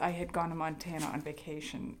is I had gone to Montana on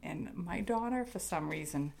vacation, and my daughter, for some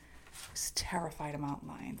reason, was terrified of mountain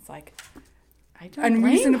lions. Like, I don't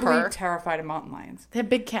unreasonably terrified of mountain lions. They're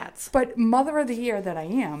big cats. But Mother of the Year that I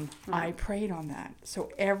am, I prayed on that.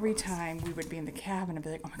 So every time we would be in the cabin, I'd be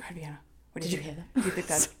like, oh my God, Vienna, What Did you hear that? Do you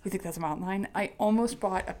think that's a mountain lion? I almost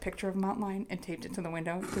bought a picture of a mountain lion and taped it to the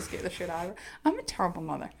window to scare the shit out of her. I'm a terrible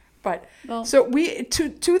mother. But so we to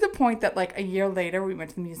the point that like a year later we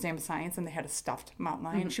went to the Museum of Science and they had a stuffed mountain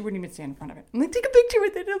lion. She wouldn't even stand in front of it. I'm like, take a picture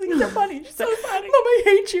with it. I think it's so funny. She's so funny. Mom, I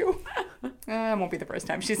hate you. It won't be the first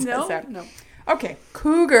time she says that. No. Okay,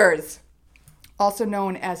 cougars, also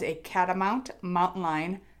known as a catamount, mountain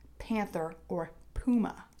lion, panther, or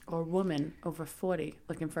puma. Or woman over 40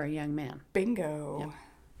 looking for a young man. Bingo. Yep.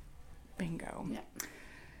 Bingo. Yeah.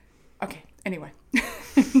 Okay, anyway.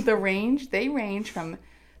 They range from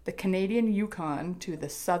the Canadian Yukon to the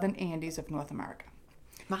southern Andes of North America.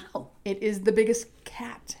 Wow. It is the biggest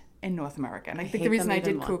cat in North America. And I think the reason I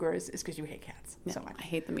did cougars is because you hate cats so much. I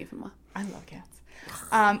hate them even more. I love cats.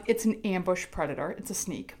 It's an ambush predator. It's a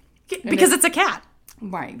sneak. Because it's a cat.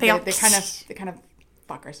 Right. They're kind of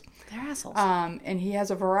fuckers. They're assholes. And he has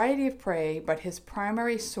a variety of prey, but his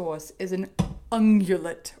primary source is an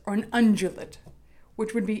ungulate,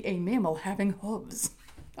 which would be a mammal having hooves.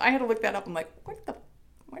 I had to look that up. I'm like,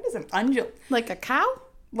 what is an ungulate? Like a cow?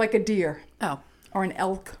 Like a deer. Oh. Or an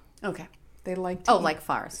elk. Okay. They like to eat. Like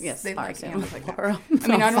forest. Yes, they forest like animals like that. Or, I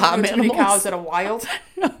mean, I don't know too many animals. cows that are wild.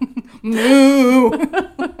 Moo!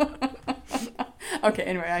 Okay,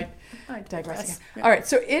 anyway, I digress again. Yeah. All right,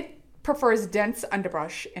 so it prefers dense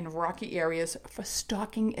underbrush and rocky areas for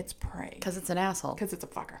stalking its prey. Because it's an asshole. Because it's a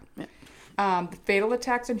fucker. Yeah. The fatal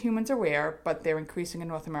attacks on humans are rare, but they're increasing in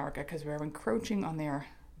North America because we're encroaching on their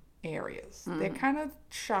areas. They're kind of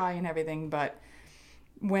shy and everything, but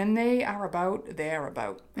when they are about, they're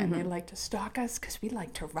about. And they like to stalk us because we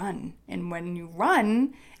like to run. And when you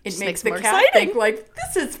run, it makes the cat think, like,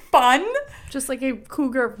 this is fun. Just like a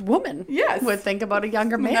cougar woman would think about a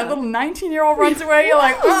younger man. When that little 19-year-old runs away, you're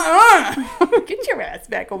like, get your ass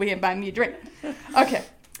back over here and buy me a drink. Okay.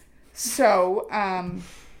 So,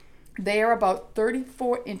 they are about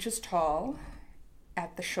 34 inches tall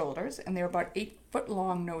at the shoulders, and they're about 8 foot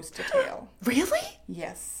long nose to tail. Really?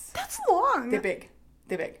 Yes. That's long. They're big.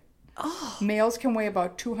 Oh. Males can weigh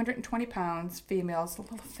about 220 pounds. Females a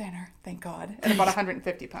little thinner, thank God, at about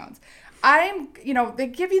 150 pounds. They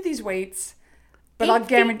give you these weights, but I'll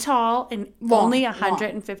guarantee tall and only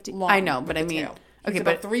 150. Long I know, but I mean, okay,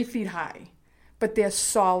 about 3 feet high, but they're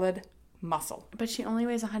solid muscle. But she only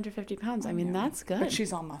weighs 150 pounds. I mean, that's good. But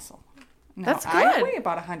she's all muscle. Now, That's good. I weigh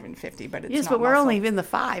about 150, but it's yes, not but we're muscle. only in the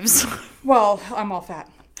fives. Well, I'm all fat.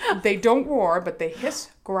 They don't roar, but they hiss,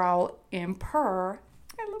 growl, and purr.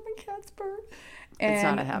 I love when cats purr. And it's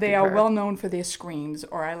not a happy they are purr. well known for their screams,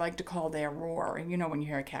 or I like to call their roar. And you know when you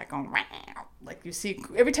hear a cat going, "Meow," like you see,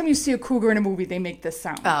 every time you see a cougar in a movie, they make this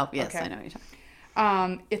sound. Oh, yes, okay? I know what you're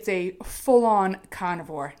talking. It's a full-on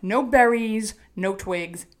carnivore. No berries, no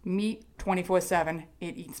twigs, meat 24/7.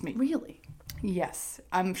 It eats meat. Really? Yes.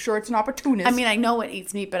 I'm sure it's an opportunist. I mean, I know it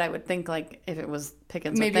eats meat, but I would think like if it was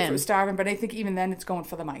Pickens maybe within. if it was starving, but I think even then it's going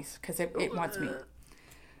for the mice because it wants meat.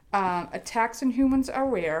 Attacks on humans are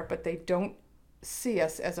rare, but they don't see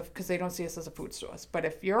us because they don't see us as a food source. But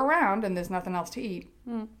if you're around and there's nothing else to eat,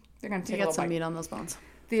 they're going to take a little some bite. meat on those bones.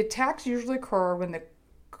 The attacks usually occur when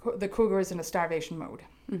the cougar is in a starvation mode.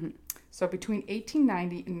 Mm-hmm. So between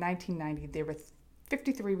 1890 and 1990, there were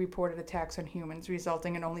 53 reported attacks on humans,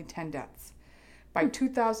 resulting in only 10 deaths. By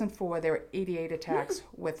 2004, there were 88 attacks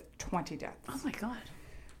with 20 deaths. Oh my God.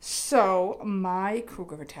 So my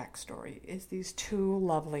cougar attack story is these two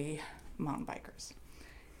lovely mountain bikers.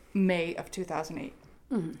 May of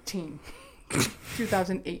 2018.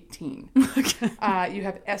 2018. Okay. You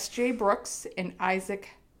have S.J. Brooks and Isaac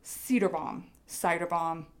Ciderbaum.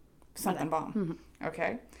 Something bomb. Mm-hmm.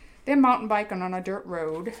 Okay. They're mountain biking on a dirt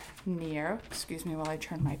road near, excuse me while I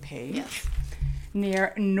turn my page. Yes.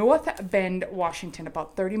 Near North Bend, Washington,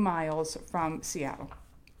 about 30 miles from Seattle.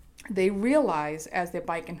 They realize as they're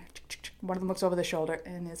biking, one of them looks over their shoulder,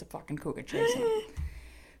 and there's a fucking cougar chasing them.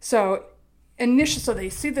 So they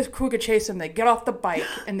see this cougar chase them, they get off the bike,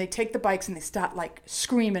 and they take the bikes, and they start, like,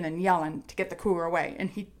 screaming and yelling to get the cougar away. And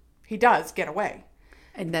he does get away.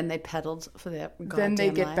 And then they pedaled for their goddamn Then they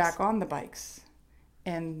get lives. back on the bikes.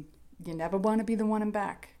 And you never want to be the one in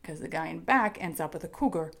back, because the guy in back ends up with a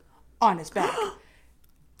cougar on his back,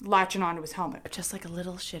 latching onto his helmet. Just like a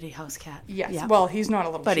little shitty house cat. Yes. Yeah. Well, he's not a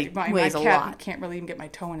little shitty. But he weighs my a cat lot. Can't really even get my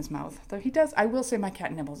toe in his mouth. Though he does. I will say my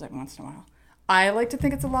cat nibbles every once in a while. I like to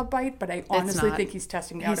think it's a love bite, but I honestly think he's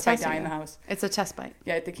testing me out if I die in the house. It's a test bite.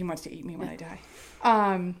 Yeah, I think he wants to eat me when I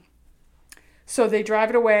die. So they drive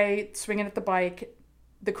it away, swinging at the bike.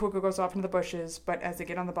 The cougar goes off into the bushes, but as they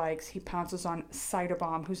get on the bikes, he pounces on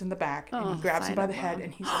Ciderbaum, who's in the back, and he grabs him by the head,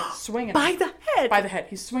 and he's like swinging By the head? By the head.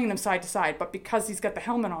 He's swinging him side to side, but because he's got the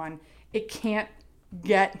helmet on, it can't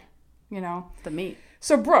get you know. The meat.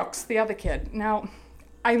 So Brooks, the other kid. Now,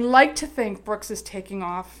 I like to think Brooks is taking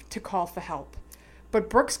off to call for help. But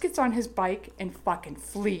Brooks gets on his bike and fucking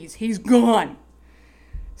flees. He's gone.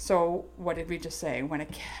 So what did we just say? When a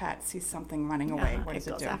cat sees something running away, what does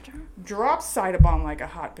it do? After her. Drops Cider-Bomb like a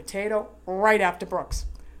hot potato right after Brooks.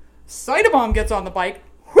 Cider-Bomb gets on the bike.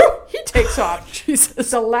 Whoo, he takes off. Jesus.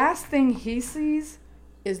 The last thing he sees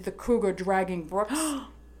is the cougar dragging Brooks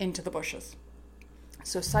into the bushes.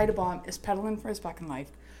 So Cider-Bomb is pedaling for his fucking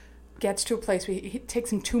life. Gets to a place where it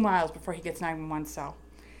takes him 2 miles before he gets 911 cell.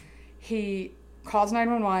 He calls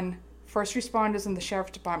 911. First responders and the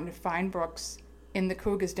sheriff's department find Brooks in the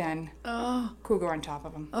cougar's den. Oh. Cougar on top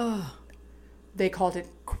of him. Oh. They called it,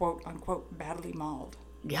 quote unquote, badly mauled.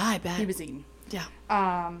 Yeah, I bet. He was eaten.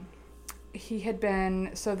 Yeah. He had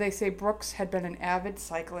been, so they say Brooks had been an avid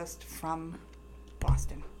cyclist from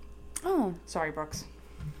Boston. Oh. Sorry, Brooks.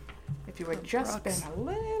 If you had just Brooks. been a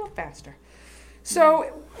little faster. So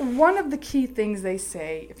one of the key things they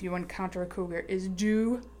say if you encounter a cougar is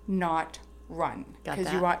do not run. Got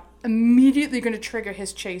Because that. you are immediately going to trigger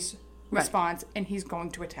his chase Right. response and he's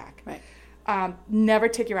going to attack. Right. Never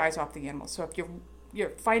take your eyes off the animal. So if you're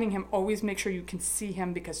fighting him, always make sure you can see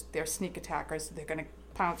him because they're sneak attackers. So they're going to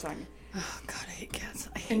pounce on you. Oh, God, I hate cats.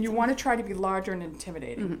 I hate And you them. want to try to be larger and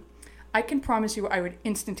intimidating. Mm-hmm. I can promise you I would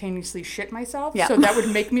instantaneously shit myself. Yeah. So that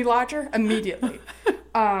would make me larger immediately.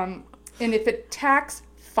 And if it attacks,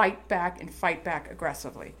 fight back and fight back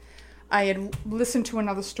aggressively. I had listened to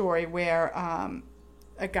another story where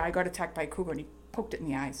a guy got attacked by a cougar and he poked it in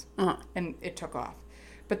the eyes Uh-huh. and it took off.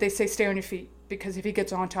 But they say stay on your feet because if he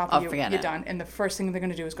gets on top Oh, of you, forget you're it. done. And the first thing they're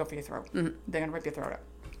going to do is go for your throat. Mm-hmm. They're going to rip your throat out.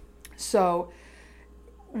 So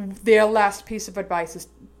their last piece of advice is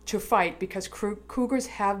to fight because cougars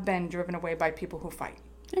have been driven away by people who fight.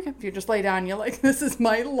 Okay. If you just lay down, you're like, this is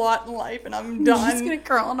my lot in life and I'm I'm done. just going to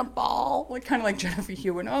curl in a ball. Like, kind of like Jennifer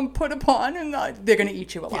Hewitt. I'm put upon and they're going to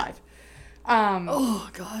eat you alive. Oh,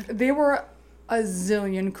 God. There were a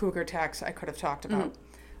zillion cougar attacks I could have talked about,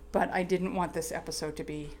 but I didn't want this episode to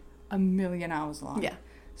be a million hours long. Yeah.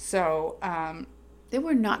 So There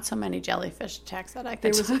were not so many jellyfish attacks that I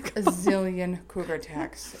there could was a talk about. zillion cougar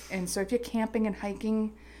attacks. And so if you're camping and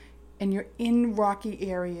hiking and you're in rocky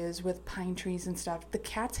areas with pine trees and stuff, the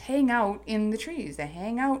cats hang out in the trees. They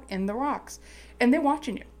hang out in the rocks. And they're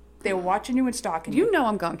watching you. They're watching you and stalking you. You know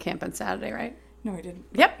I'm going camping Saturday, right? No, I didn't.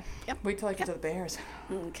 Yep. Wait till I get to the bears.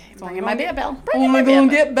 Okay. only Bring in my gonna beer bell. Bring in Only my beer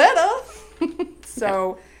gonna bell. get better.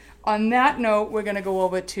 So, on that note, we're gonna go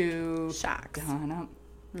over to Sharks. Donna,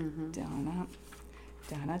 Donna,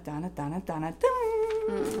 Donna, Donna, Donna, Donna,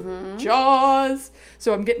 Mm-hmm. Jaws.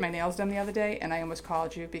 So I'm getting my nails done the other day, and I almost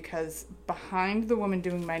called you because behind the woman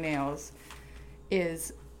doing my nails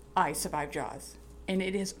is I Survived Jaws, and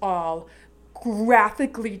it is all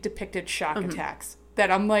graphically depicted shark attacks that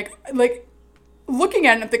I'm like looking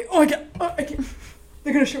at it and I'm thinking, oh, I can't.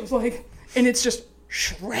 They're gonna show his leg, and it's just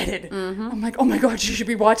shredded. I'm like, oh my god, you should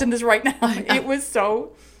be watching this right now. It was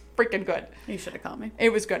so freaking good. You should have called me. It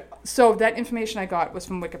was good. So that information I got was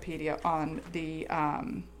from Wikipedia on the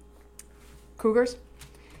cougars.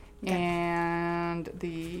 Okay. And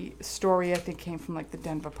the story, I think, came from like the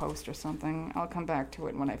Denver Post or something. I'll come back to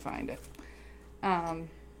it when I find it.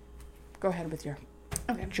 Go ahead with your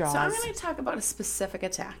Okay. Jaws. So I'm going to talk about a specific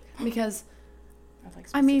attack because, like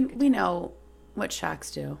I mean, specific we know what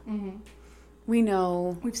sharks do. Mm-hmm. We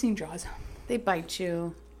know We've seen Jaws. they bite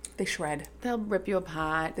you. They shred. They'll rip you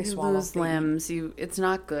apart. They you swallow, lose they eat. limbs. It's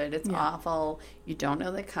not good. It's Yeah. awful. You don't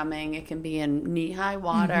know they're coming. It can be in knee-high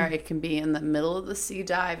water. It can be in the middle of the sea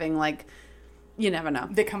diving. Like, you never know.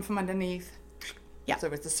 They come from underneath. Yeah. So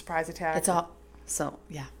it's a surprise attack. It's all so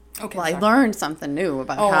yeah. Okay. Well, I sorry. learned something new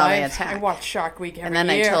about how they attack. I watch Shark Week every and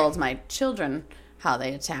then year. I told my children how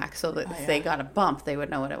they attack, so that Oh, if yeah. they got a bump, they would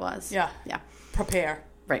know what it was. Yeah. Yeah. Prepare.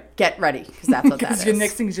 Right. Get ready, because that's what that Because is. your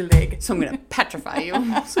next thing's your leg. So I'm going to petrify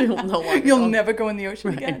you, so you'll no longer You'll go. never go in the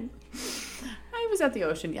ocean Right. again. I was at the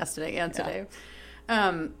ocean yesterday and today.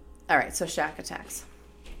 All right, so shark attacks.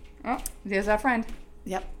 Oh, there's our friend.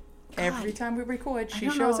 Yep. Every God, time we record, I she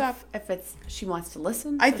don't shows know up. if it's she wants to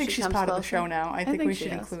listen. I so think she she's comes part of the closer. show now. I think we she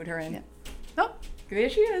should is. include her in. Yeah. Oh, There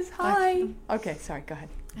she is. hi. Okay, sorry, go ahead.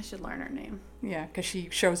 I should learn her name. Yeah, because she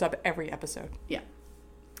shows up every episode. Yeah.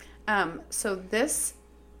 So this,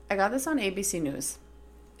 I got this on ABC News.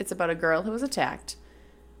 It's about a girl who was attacked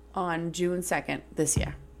on June 2nd this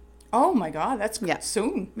year. Oh my God, that's Yeah.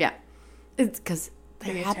 soon. Yeah. It's because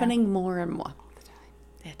they're They attack happening more and more all the time.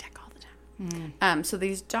 They attack all the time. So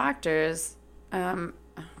these doctors, oh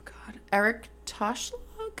God, Eric Toshlag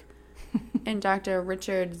and Dr.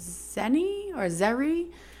 Richard Zeri,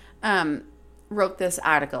 wrote this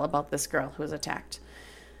article about this girl who was attacked.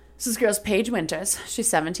 This girl's Paige Winters. She's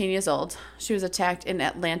 17 years old. She was attacked in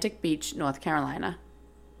Atlantic Beach, North Carolina.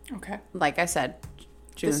 Okay. Like I said,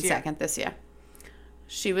 June 2nd this year.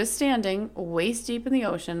 She was standing waist deep in the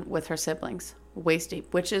ocean with her siblings. Waist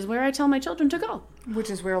deep, which is where I tell my children to go. Which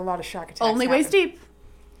is where a lot of shark attacks Only happen. waist deep.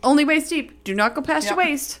 Only waist deep. Do not go past your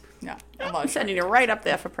waist. Yeah. I'm sending you right up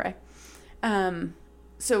there for prey.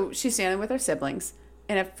 So she's standing with her siblings.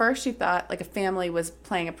 And at first she thought like a family was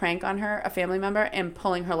playing a prank on her, a family member, and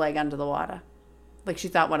pulling her leg under the water. Like she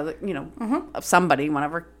thought one of the, of somebody, one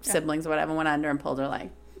of her siblings or whatever, went under and pulled her leg.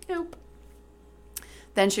 Nope.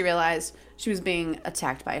 Then she realized she was being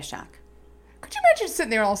attacked by a shark. Could you imagine sitting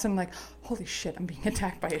there all of a sudden like, holy shit, I'm being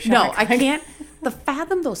attacked by a shark? No, I can't.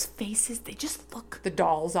 Fathom those faces, they just look. The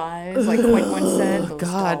doll's eyes, like Quite once said. Those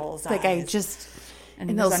doll's like eyes. I just...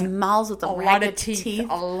 And those mouths with the ragged teeth.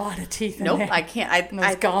 A lot of teeth in Nope, there. I can't. And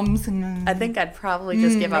those gums. I think I'd probably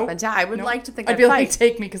just give up and die. I would like to think I'd I'd be like, fight.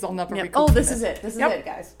 take me because I'll never recoup Oh, this from is it. This is Yep. it,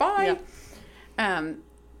 guys. Bye. Yeah.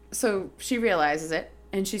 So she realizes it,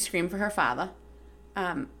 and she screamed for her father,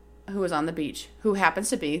 who was on the beach, who happens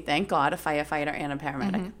to be, thank God, a firefighter and a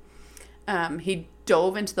paramedic. He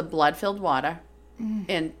dove into the blood-filled water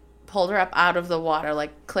and pulled her up out of the water,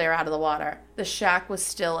 like clear out of the water. The shark was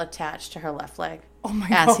still attached to her left leg. Oh my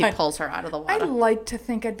as God. he pulls her out of the water. I'd like to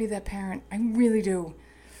think I'd be that parent. I really do.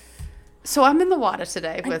 So I'm in the water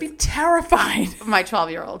today I'd with be terrified. my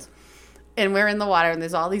 12-year-old. And we're in the water, and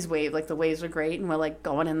there's all these waves. Like, the waves are great, and we're, like,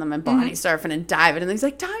 going in them and body surfing and diving. And he's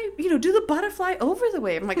like, dive, do the butterfly over the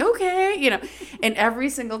wave. I'm like, okay, And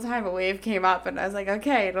every single time a wave came up, and I was like,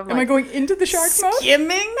 okay. And I'm Am I going into the shark mode?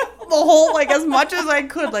 skimming the whole, like, as much as I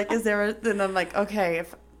could. Like, then I'm like, okay,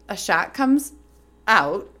 if a shark comes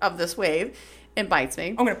out of this wave and bites me.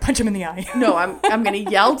 I'm going to punch him in the eye. No, I'm going to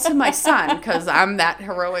yell to my son because I'm that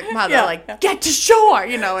heroic mother. Get to shore,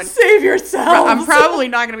 and Save yourself. I'm probably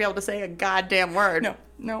not going to be able to say a goddamn word.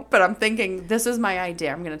 No. But I'm thinking, this is my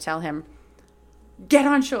idea. I'm going to tell him, get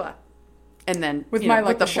on shore. And then, with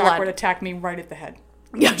the shark would attack me right at the head.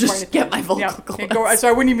 Yeah, just get my vocal cords. So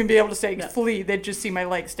I wouldn't even be able to say flee. They'd just see my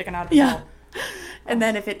leg sticking out of the hole. And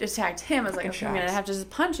then if it attacked him, I was like, okay, I'm going to have to just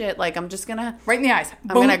punch it. Like, I'm just going to... Right in the eyes.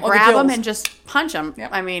 I'm going to grab him and just punch him.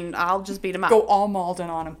 Yep. I mean, I'll just beat him up. Go all Malden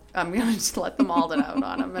on him. I'm going to just let the Malden out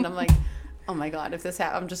on him. And I'm like, oh my God, if this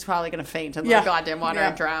happens, I'm just probably going to faint in the goddamn water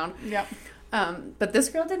and drown. Yep. But this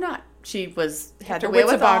girl did not. She had the her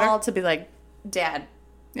wits about wherewithal her. to be like, Dad,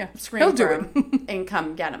 scream He'll do for him and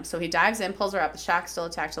come get him. So he dives in, pulls her up. The shark's still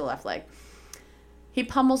attached to the left leg. He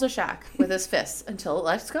pummels a shark with his fists until it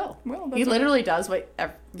lets go. Well, he literally does what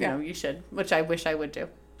you should, which I wish I would do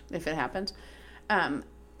if it happened.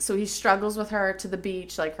 So he struggles with her to the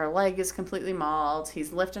beach, like her leg is completely mauled.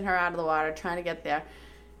 He's lifting her out of the water, trying to get there.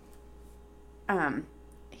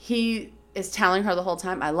 He is telling her the whole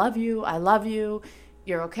time, I love you,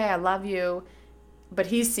 you're okay, I love you. But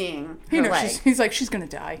he's seeing her leg. He's like, she's going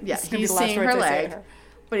to die. Yeah, he's he's seeing her leg.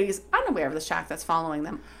 But he's unaware of the shark that's following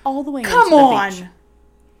them all the way into the beach.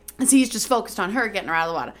 And so he's just focused on her getting her out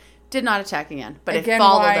of the water. Did not attack again, but it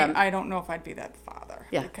followed them. I don't know if I'd be that father.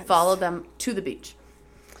 Yeah, followed them to the beach.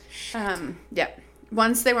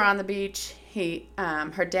 Once they were on the beach,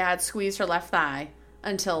 her dad squeezed her left thigh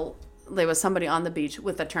until there was somebody on the beach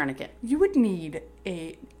with a tourniquet. You would need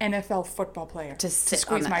a NFL football player to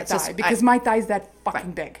squeeze my thigh So because my thigh's that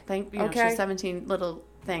fucking big. She's 17, little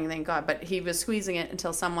thing, thank God. But he was squeezing it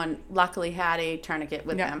until someone luckily had a tourniquet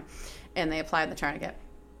with them, and they applied the tourniquet.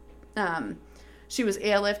 She was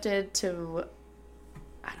airlifted to,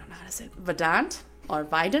 I don't know how to say it, Vidant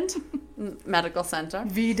Medical Center.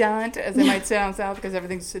 Vidant, as they might say down south, because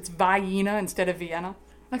it's Vienna instead of Vienna.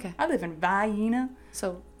 Okay. I live in Vienna.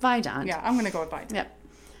 So, Vidant. Yeah, I'm going to go with Vidant.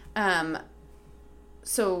 Yep.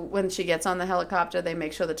 So when she gets on the helicopter, they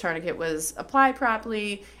make sure the tourniquet was applied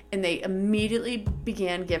properly, and they immediately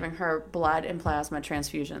began giving her blood and plasma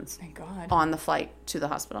transfusions. Thank God. On the flight to the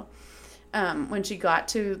hospital. When she got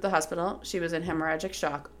to the hospital, she was in hemorrhagic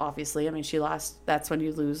shock, obviously. I mean, that's when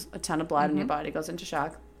you lose a ton of blood and your body goes into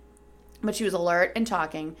shock. But she was alert and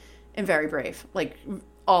talking and very brave. Like,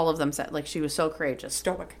 all of them said, like, she was so courageous.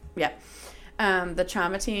 Stoic. Yeah. The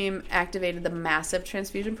trauma team activated the massive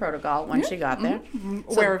transfusion protocol when she got there.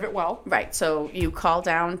 Aware of it well. Right. So you call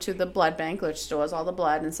down to the blood bank, which stores all the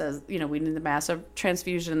blood, and says, we need the massive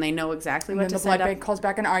transfusion. And they know exactly what to set up. And then the blood bank calls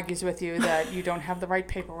back and argues with you that you don't have the right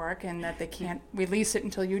paperwork and that they can't release it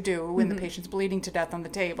until you do, and the patient's bleeding to death on the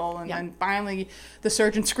table. And then finally the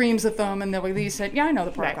surgeon screams at them and they'll release it. Yeah, I know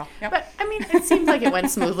the protocol. Right. Yep. But, I mean, it seems like it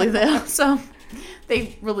went smoothly there. So they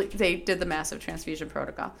did the massive transfusion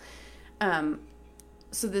protocol.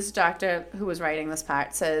 So this doctor who was writing this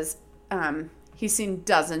part says he's seen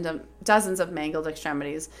dozens of mangled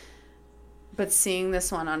extremities, but seeing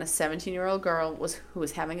this one on a 17-year-old girl who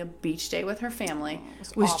was having a beach day with her family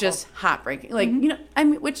was just heartbreaking. Like, you know, I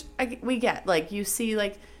mean, we get. Like, you see,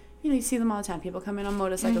 like, you know, you see them all the time. People come in on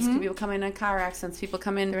motorcycles. People come in car accidents. People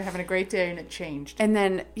come in. They were having a great day and it changed. And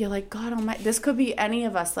then you're like, God almighty, this could be any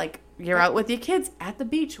of us. Like, you're out with your kids at the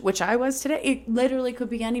beach, which I was today. It literally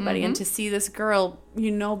could be anybody. And to see this girl,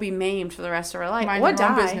 you know, be maimed for the rest of her life. Minding her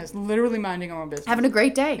own business. Literally minding her own business. Having a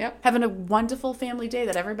great day. Yep. Having a wonderful family day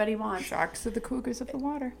that everybody wants. Sharks are the cougars of the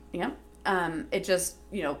water. Yep. It just,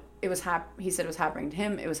 you know, it was he said it was heartbreaking to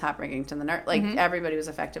him. It was heartbreaking to the nurse. Like, everybody was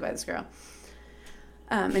affected by this girl.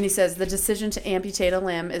 And he says the decision to amputate a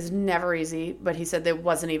limb is never easy, but he said there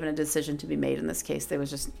wasn't even a decision to be made in this case. There was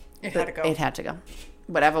just... It had to go. It had to go.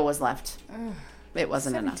 Whatever was left. It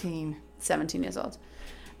wasn't 17. enough. 17 years old.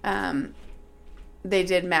 They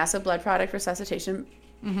did massive blood product resuscitation.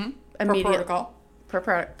 Per protocol. Per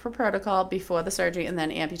protocol before the surgery, and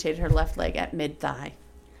then amputated her left leg at mid-thigh.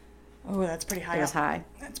 Oh, that's pretty high. It was high.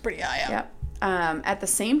 That's pretty high up. Yep. At the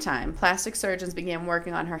same time, plastic surgeons began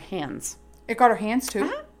working on her hands. It got her hands, too?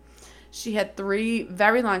 Uh-huh. She had 3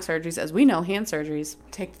 very long surgeries. As we know, hand surgeries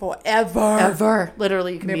take forever. Ever.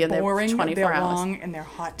 Literally, you can be in there boring, 24 they're hours. Long, and they're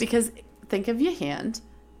hot. Because think of your hand,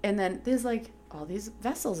 and then there's like all these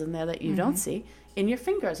vessels in there that you don't see, in your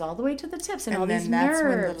fingers all the way to the tips, and all these nerves.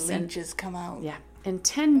 And then that's when the leeches come out. Yeah. And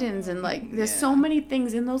tendons, and like there's so many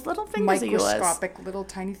things in those little fingers of yours. Microscopic little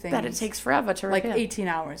tiny things. That it takes forever to repair. Like 18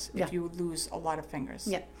 hours if you lose a lot of fingers.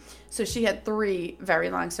 Yeah. So she had 3 very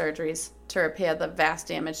long surgeries to repair the vast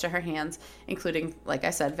damage to her hands, including, like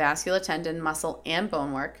I said, vascular, tendon, muscle, and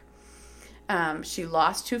bone work. She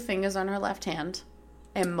lost 2 fingers on her left hand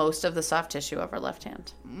and most of the soft tissue of her left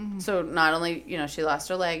hand. So not only, you know, she lost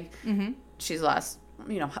her leg, she's lost,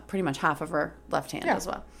 you know, pretty much half of her left hand as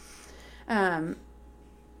well.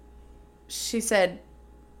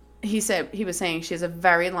 He was saying she has a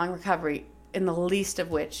very long recovery, in the least of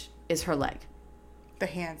which is her leg. The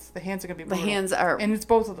hands are going to be brutal. The hands are... And it's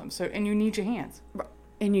both of them. So, and you need your hands.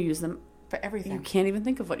 And you use them... For everything. You can't even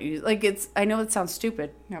think of what you use. Like, I know it sounds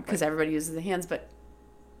stupid, because everybody uses the hands, but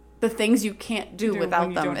the things you can't do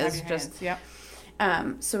without them is just... Yep.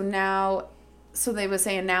 So they were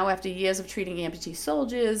saying now, after years of treating amputee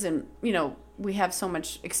soldiers, and, you know, we have so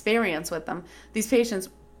much experience with them, these patients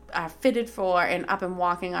are fitted for and up and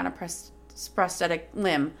walking on a prosthetic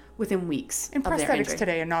limb within weeks. And of their prosthetics injury.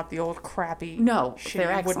 today are not the old crappy, they're shitty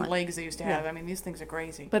wooden excellent. legs they used to have. I mean, these things are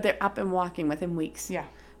crazy. But they're up and walking within weeks. Yeah.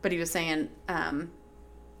 But he was saying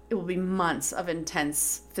it will be months of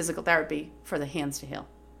intense physical therapy for the hands to heal.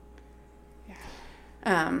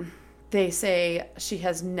 Yeah. They say she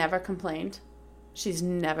has never complained. She's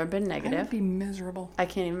never been negative. I would be miserable. I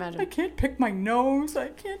can't even imagine. I can't pick my nose. I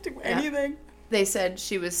can't do anything. They said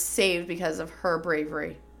she was saved because of her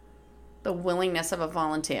bravery. The willingness of a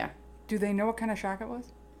volunteer. Do they know what kind of shark it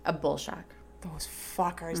was? A bull shark. Those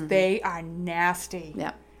fuckers. They are nasty.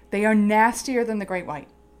 Yeah. They are nastier than the great white.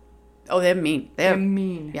 Oh, they're mean. They're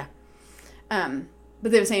mean. Yeah.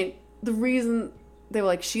 But they were saying the reason they were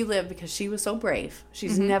like, she lived because she was so brave.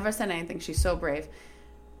 She's never said anything. She's so brave.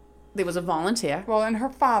 There was a volunteer. Well, and her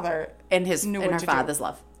father and her father's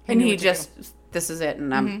love. And he just, this is it,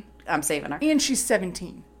 and I'm saving her. And she's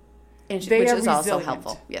 17. And which is also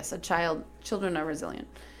helpful. Yes, children are resilient.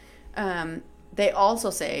 They also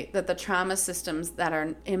say that the trauma systems that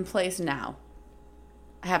are in place now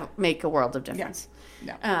make a world of difference.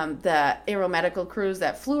 Yeah. The aeromedical crews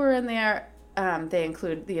that flew her in there, they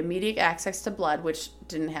include the immediate access to blood, which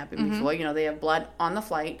didn't happen before. You know, they have blood on the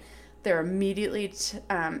flight. They're immediately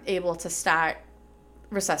able to start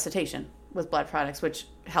resuscitation with blood products, which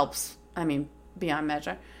helps, beyond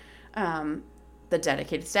measure. The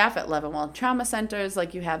dedicated staff at Leavenworth Trauma Centers,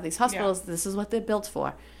 like you have these hospitals, this is what they're built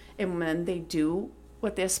for. And when they do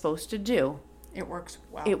what they're supposed to do, it works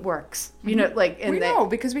well. It works. You know, like... And we know,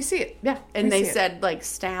 because we see it. Yeah. And they said, like,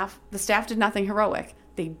 the staff did nothing heroic.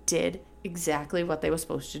 They did exactly what they were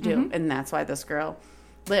supposed to do. And that's why this girl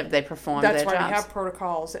lived. They performed their jobs. That's why we have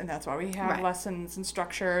protocols, and that's why we have lessons and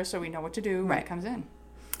structure, so we know what to do when it comes in.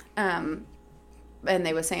 And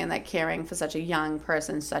they were saying that caring for such a young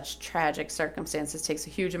person, such tragic circumstances, takes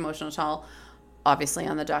a huge emotional toll, obviously,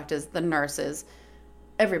 on the doctors, the nurses,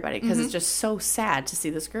 everybody, because it's just so sad to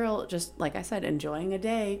see this girl, just like I said, enjoying a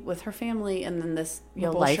day with her family, and then this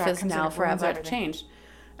life is now forever changed.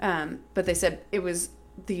 But they said it was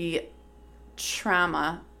the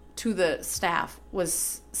trauma to the staff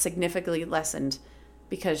was significantly lessened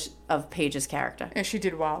because of Paige's character. And she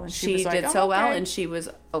did well. And she did so well, and she was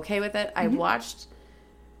okay with it. I watched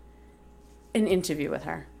an interview with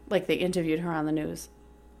her. Like, they interviewed her on the news.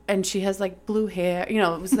 And she has, like, blue hair. You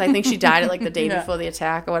know, I think she died, like, the day before the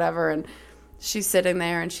attack or whatever. And she's sitting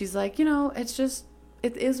there, and she's like, you know, it's just,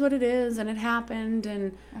 it is what it is, and it happened,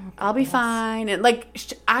 and I'll be fine. And, like,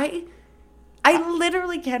 I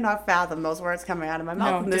literally cannot fathom those words coming out of my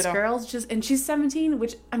mouth. And this girl's just, and she's 17,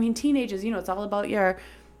 which, I mean, teenagers, you know, it's all about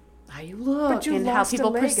how you look and how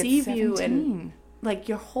people perceive you. And, like,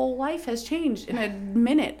 your whole life has changed in a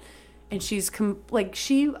minute. And she's,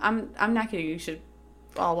 I'm not kidding you, should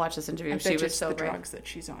all watch this interview. She was so great. Drugs that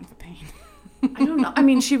she's on for pain. I don't know. I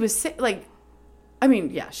mean, she was sick, like, I mean,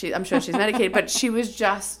 yeah, I'm sure she's medicated, but she was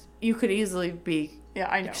just, you could easily be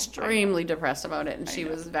extremely depressed about it. And she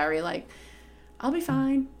was very like, I'll be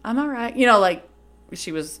fine. I'm all right. You know, like,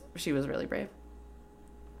 she was really brave.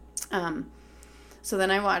 So then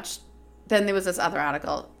then there was this other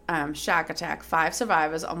article, Shark Attack, 5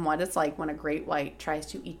 survivors on what it's like when a great white tries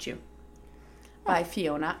to eat you, by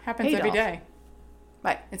Fiona Happens Adolph. every day.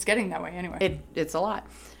 Right. It's getting that way anyway. It's a lot.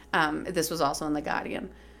 This was also in The Guardian.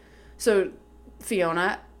 So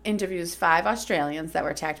Fiona interviews 5 Australians that were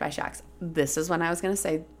attacked by sharks. This is when I was going to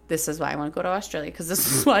say, this is why I want to go to Australia, because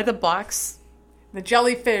this is why the box... The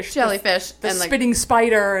jellyfish. The and spitting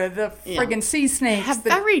spider, the friggin' sea snakes. Have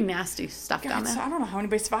very nasty stuff down there. I don't know how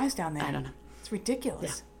anybody survives down there. I don't know. It's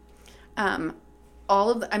ridiculous. Yeah.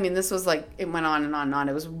 This was like, it went on and on and on.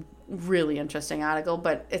 It was a really interesting article,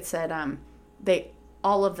 but it said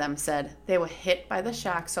all of them said they were hit by the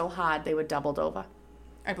shark so hard they were doubled over.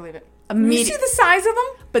 I believe it. You see the size of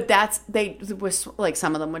them? But they were, like,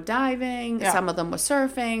 some of them were diving, some of them were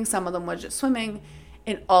surfing, some of them were just swimming,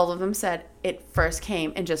 and all of them said it first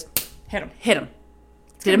came and just hit them.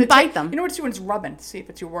 Didn't bite them. You know what it's doing? It's rubbing to see if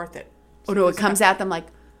it's worth it. Oh no, it comes at them like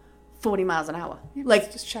 40 miles an hour. Yeah, like,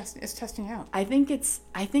 it's testing out. I think it's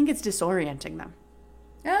disorienting them.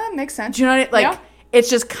 Yeah, makes sense. Do you know what I mean? Like, it's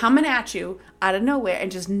just coming at you out of nowhere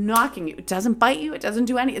and just knocking you. It doesn't bite you. It doesn't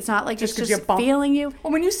do anything. It's not like it's just feeling you.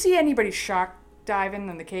 Well, when you see anybody shark diving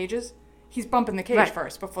in the cages, he's bumping the cage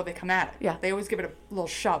first before they come at it. Yeah. They always give it a little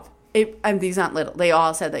shove. And these aren't little. They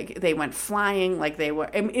all said they went flying, like they were.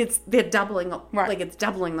 I mean, they're doubling, like it's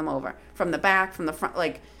doubling them over from the back, from the front,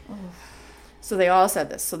 like. So they all said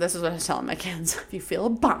this. So this is what I was telling my kids: if you feel a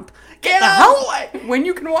bump, get the hell away. When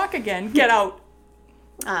you can walk again, get out.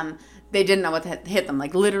 They didn't know what hit them.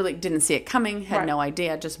 Like, literally didn't see it coming. Had no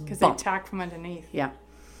idea. Just because they attacked from underneath. Yeah.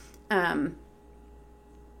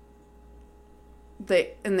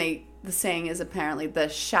 The saying is apparently the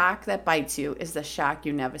shark that bites you is the shark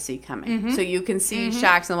you never see coming. Mm-hmm. So you can see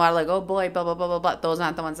sharks in the water like, oh boy, blah, blah, blah, blah, blah. Those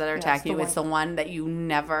aren't the ones that are attacking you. It's the one that you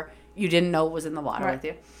didn't know was in the water with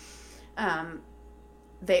you.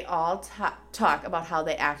 They all talk about how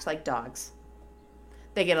they act like dogs.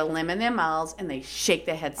 They get a limb in their mouths and they shake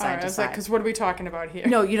their head side to side. Because what are we talking about here?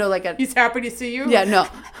 No, like a... He's happy to see you? Yeah, no.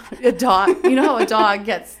 A dog. You know how a dog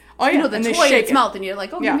gets... Oh, yeah. The toy in its mouth, and you're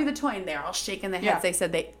like, oh, give me the toy, and they're all shaking their heads. They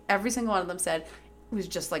said every single one of them said it was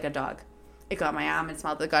just like a dog. It got my arm in its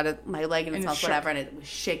mouth, it got my leg in its mouth, whatever, and it was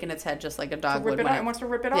shaking its head just like a dog would. It wants to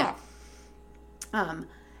rip it off.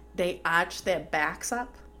 They arch their backs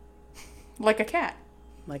up. Like a cat.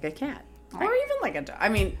 Like a cat. Right. Or even like a dog. I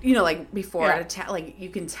mean, like before an attack, like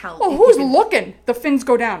you can tell. Well, who's looking? The fins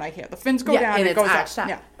go down, I hear. The fins go down and it goes up.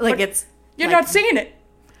 Yeah. Like but you're not seeing it.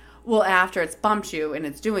 Well, after it's bumped you and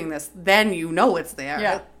it's doing this, then you know it's there.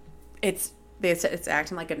 Yeah. It's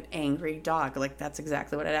acting like an angry dog. Like, that's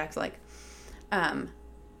exactly what it acts like. And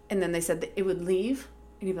then they said that it would leave,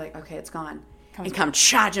 and you'd be like, okay, it's gone. And come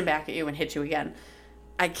charging back at you and hit you again.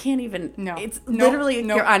 I can't even... No. It's literally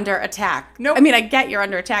you're under attack. Nope. I mean, I get you're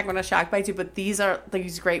under attack when a shark bites you, but these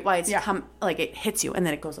great whites come... Like, it hits you, and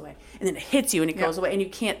then it goes away. And then it hits you, and it goes away. And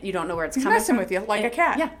you don't know where it's coming from. He's messing with you like a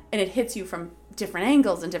cat. Yeah. And it hits you from different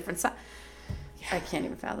angles and different sides. I can't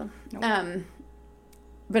even fathom. Nope.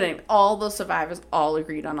 But anyway, all those survivors all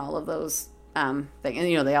agreed on all of those things.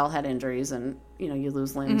 And, they all had injuries. And, you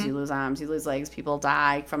lose limbs, you lose arms, you lose legs. People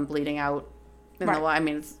die from bleeding out in the water. I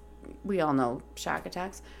mean, we all know shark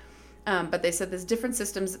attacks. But they said there's different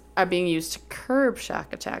systems are being used to curb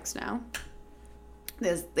shark attacks now.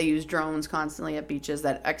 They use drones constantly at beaches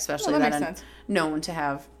that are known to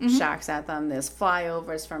have sharks at them. There's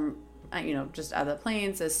flyovers from, just other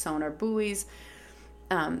planes. There's sonar buoys.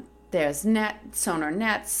 There's sonar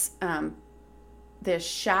nets. There's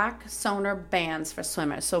shark sonar bands for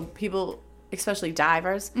swimmers. So people, especially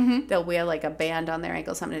divers, they'll wear like a band on their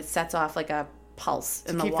ankle, something that sets off like a pulse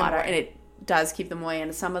in the water, and it does keep them away.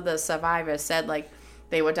 And some of the survivors said, like,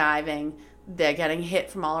 they were diving, they're getting hit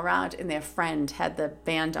from all around, and their friend had the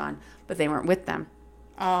band on, but they weren't with them.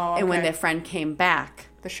 Oh, okay. And when their friend came back,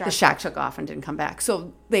 The shark. The shark took off and didn't come back.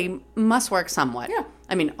 So they must work somewhat. Yeah.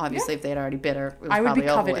 I mean, obviously, if they had already bit her, it was I would be probably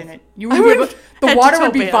over covered with. in it. You would be able, the head water to would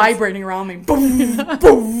toe be bands. vibrating around me. Boom,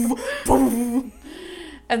 boom, boom.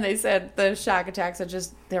 And they said the shark attacks are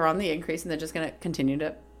they're on the increase, and they're just going to continue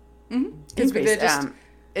to Because increase. they're just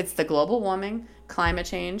It's the global warming, climate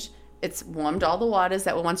change. It's warmed all the waters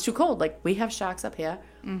that were once too cold. Like, we have sharks up here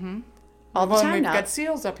all the well, time we've now. got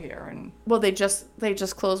seals up here, and Well, they just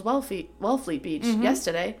closed Wellfleet Beach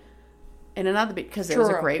yesterday, in another beach because there was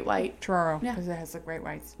a Truro. great white. Truro, Yeah. because it has the great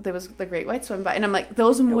whites. There was the great white swim by, and I'm like,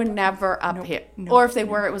 those were never up Nope. here. Nope. Or if they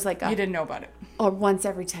were, it was like You didn't know about it. or once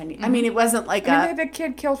every 10 years. I mean, it wasn't like I mean, they had the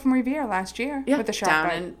kid killed from Riviera last year with the shark down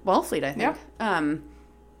bite. in Wellfleet, I think. Yep.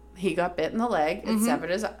 He got bit in the leg. It severed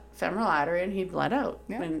his femoral artery, and he bled out.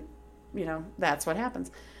 Yeah. And that's what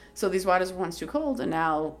happens. So these waters were once too cold, and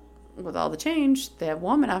now with all the change, they're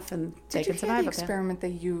warm enough, and they Did can you hear survive the up there. experiment they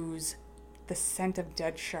use the scent of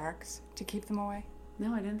dead sharks to keep them away?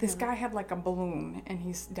 No, I didn't. This know guy had like a balloon, and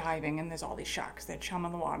he's diving, and there's all these sharks. They're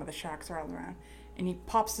chumming the water. The sharks are all around. And he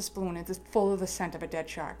pops this balloon, and it's full of the scent of a dead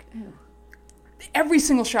shark. Ew. Every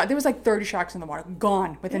single shark, there was like 30 sharks in the water,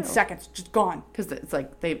 gone within Ew. seconds, just gone. Because it's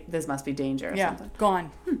like there must be danger or Yeah, something. gone.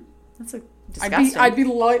 That's disgusting. I'd be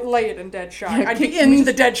laid in dead shark. Yeah, I'd be can we in the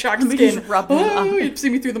just- dead shark can we skin. just rub them Oh, up? you'd see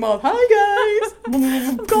me through the mouth. Hi guys,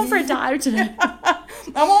 I'm going for a dive today. I'm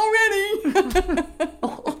all ready.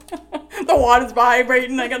 The water's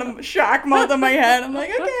vibrating. I got a shark mouth on my head. I'm like,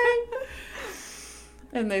 okay.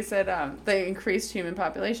 And they said the increased human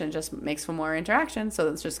population just makes for more interaction, so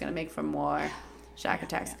it's just going to make for more shark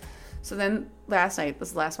attacks. yeah. So then last night, this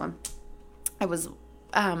is the last one, I was,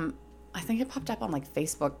 I think it popped up on like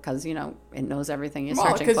Facebook because, it knows everything you're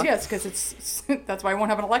searching for. Because it's that's why I won't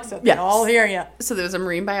have an Alexa. They Yes. all hear you. So there was a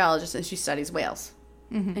marine biologist, and she studies whales.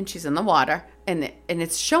 And she's in the water, and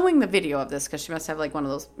it's showing the video of this because she must have like one of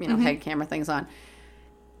those, head camera things on.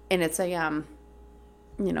 And it's a,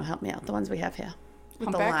 help me out, the ones we have here. With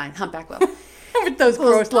Humpback? the line, humpback whale. With those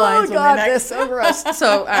gross lines Oh on God, their they're neck. so gross.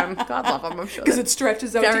 So, God love them, I'm sure. Because it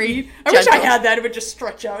stretches out to very eat. I wish I gentle. had that. It would just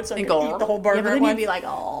stretch out so I And could go, eat the whole yeah, burger but at then once. you'd be like,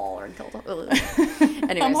 oh, wrinkled. I'm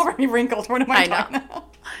Anyways, already wrinkled. What am I I know. talking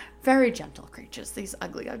about? very gentle creatures, these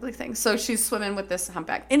ugly, ugly things. So she's swimming with this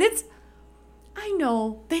humpback. And I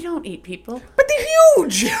know, they don't eat people. But they're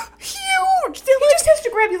huge. Huge! He just has to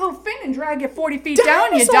grab your little fin and drag you 40 feet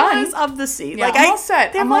down. You're Dinosaurs done. of the sea. Yeah, I'm all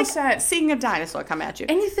set. They're I'm all like set. seeing a dinosaur come at you.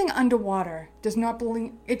 Anything underwater does not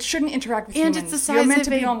believe it shouldn't interact with And humans. it's the You're size meant of to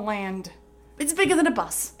be a- on land. It's bigger than a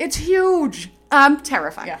bus. It's huge. I'm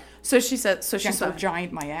terrified. Yeah. So she said, she's Gentle swimming.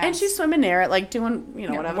 giant my ass. And she's swimming near it, like doing,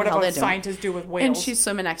 whatever the hell they're doing. scientists do with whales. And she's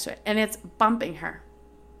swimming next to it. And it's bumping her.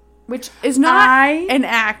 Which is not I an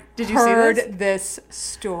act. Did you heard see this?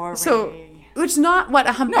 story. So, which is not what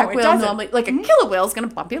a humpback No, it whale doesn't. normally, like a killer whale is going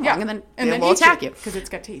to bump you along and then it will attack you. because it's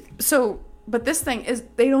got teeth. So, but this thing is,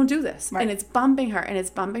 they don't do this. Right. And it's bumping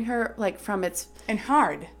her like from its, And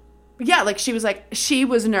hard. yeah, like she was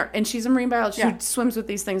and she's a marine biologist Yeah. who swims with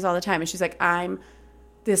these things all the time. And she's like,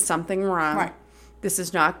 there's something wrong. Right. This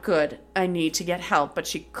is not good. I need to get help. But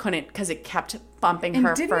she couldn't because it kept bumping And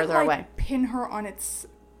her didn't further it, like, away. pin her on its,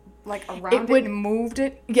 like, around would- it and moved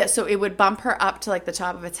it? Yeah, so it would bump her up to like the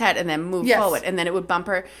top of its head and then move Yes. forward. And then it would bump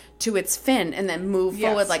her to its fin and then move Yes.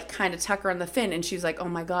 forward, like kind of tuck her on the fin. And she was like, oh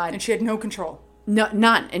my God. And she had no control. No,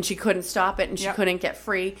 none. And she couldn't stop it and she Yep. couldn't get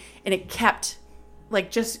free. And it kept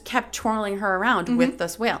twirling her around with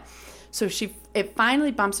this whale. So it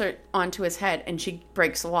finally bumps her onto his head and she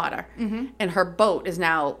breaks the water. And her boat is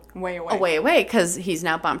now Way away. away because he's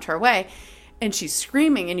now bumped her away. And she's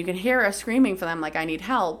screaming and you can hear her screaming for them like, I need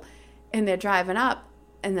help. And they're driving up.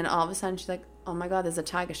 And then all of a sudden she's like, oh my God, there's a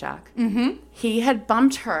tiger shark. He had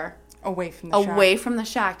bumped her Away from the shark. away from the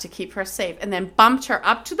shack to keep her safe and then bumped her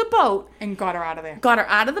up to the boat, And got her out of there. got her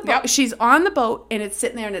out of the boat. Yep. She's on the boat and it's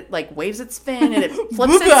sitting there and it like waves its fin and it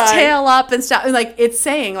flips its Bye-bye. tail up and stuff. And like it's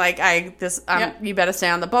saying like Yep. you better stay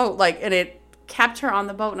on the boat. Like, and it kept her on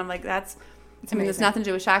the boat. And I'm like, there's amazing. nothing to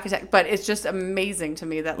do with shark attack, but it's just amazing to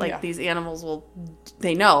me that like Yeah. these animals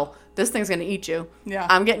they know this thing's going to eat you. Yeah.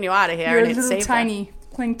 I'm getting you out of here. You're a and it little saved her. tiny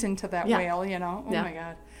plankton to that Yeah. whale, Oh Yeah. my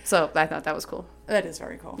God. So I thought that was cool. That is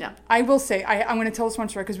very cool. Yeah. I will say, I'm going to tell this one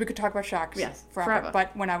story because we could talk about sharks Yes, forever. forever.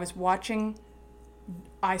 But when I was watching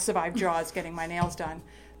I Survived Jaws getting my nails done,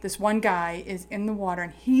 this one guy is in the water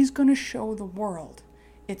and he's going to show the world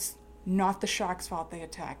it's not the shark's fault they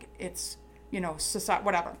attack. It's, society,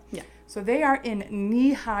 whatever. Yeah. So they are in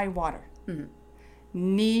knee-high water.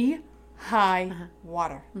 Knee-high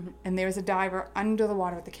water. And there's a diver under the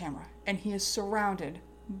water with the camera. And he is surrounded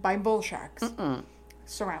by bull sharks.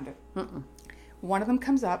 Surrounded. One of them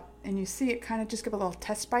comes up and you see it kind of just give a little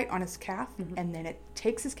test bite on his calf, Mm-hmm. and then it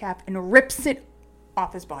takes his calf and rips it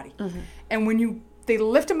off his body. And when they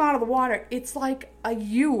lift him out of the water, it's like a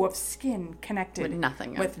U of skin connected. With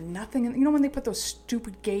nothing. With nothing. You know when they put those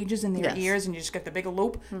stupid gauges in their Yes. ears and you just get the big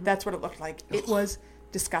loop? That's what it looked like. It was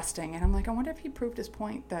disgusting. And I'm like, I wonder if he proved his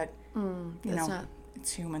point that, you know, not-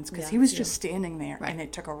 it's humans. Because Yeah, he was it's just standing there Right. and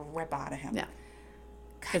it took a rip out of him. Yeah.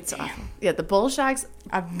 God It's damn. awful. Yeah, the bull sharks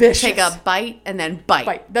A vicious take a bite and then bite.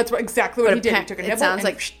 bite. That's exactly what But he did. He appa- took a it nibble sounds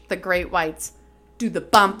and like the great whites do the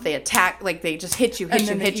bump, they attack, like they just hit you, And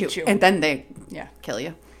then they hit eat you. and then they yeah. kill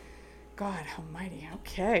you. God almighty.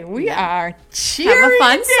 Okay, we Yeah. are cheering Have a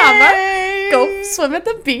fun today. summer. Go swim at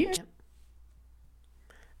the beach.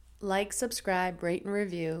 Like, subscribe, rate, and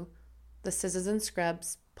review the Scissors and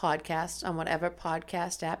Scrubs podcast on whatever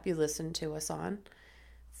podcast app you listen to us on.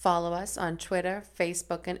 Follow us on Twitter,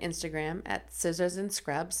 Facebook, and Instagram at Scissors and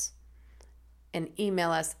Scrubs. And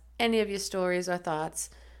email us any of your stories or thoughts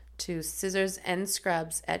to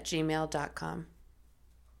scissorsandscrubs@gmail.com.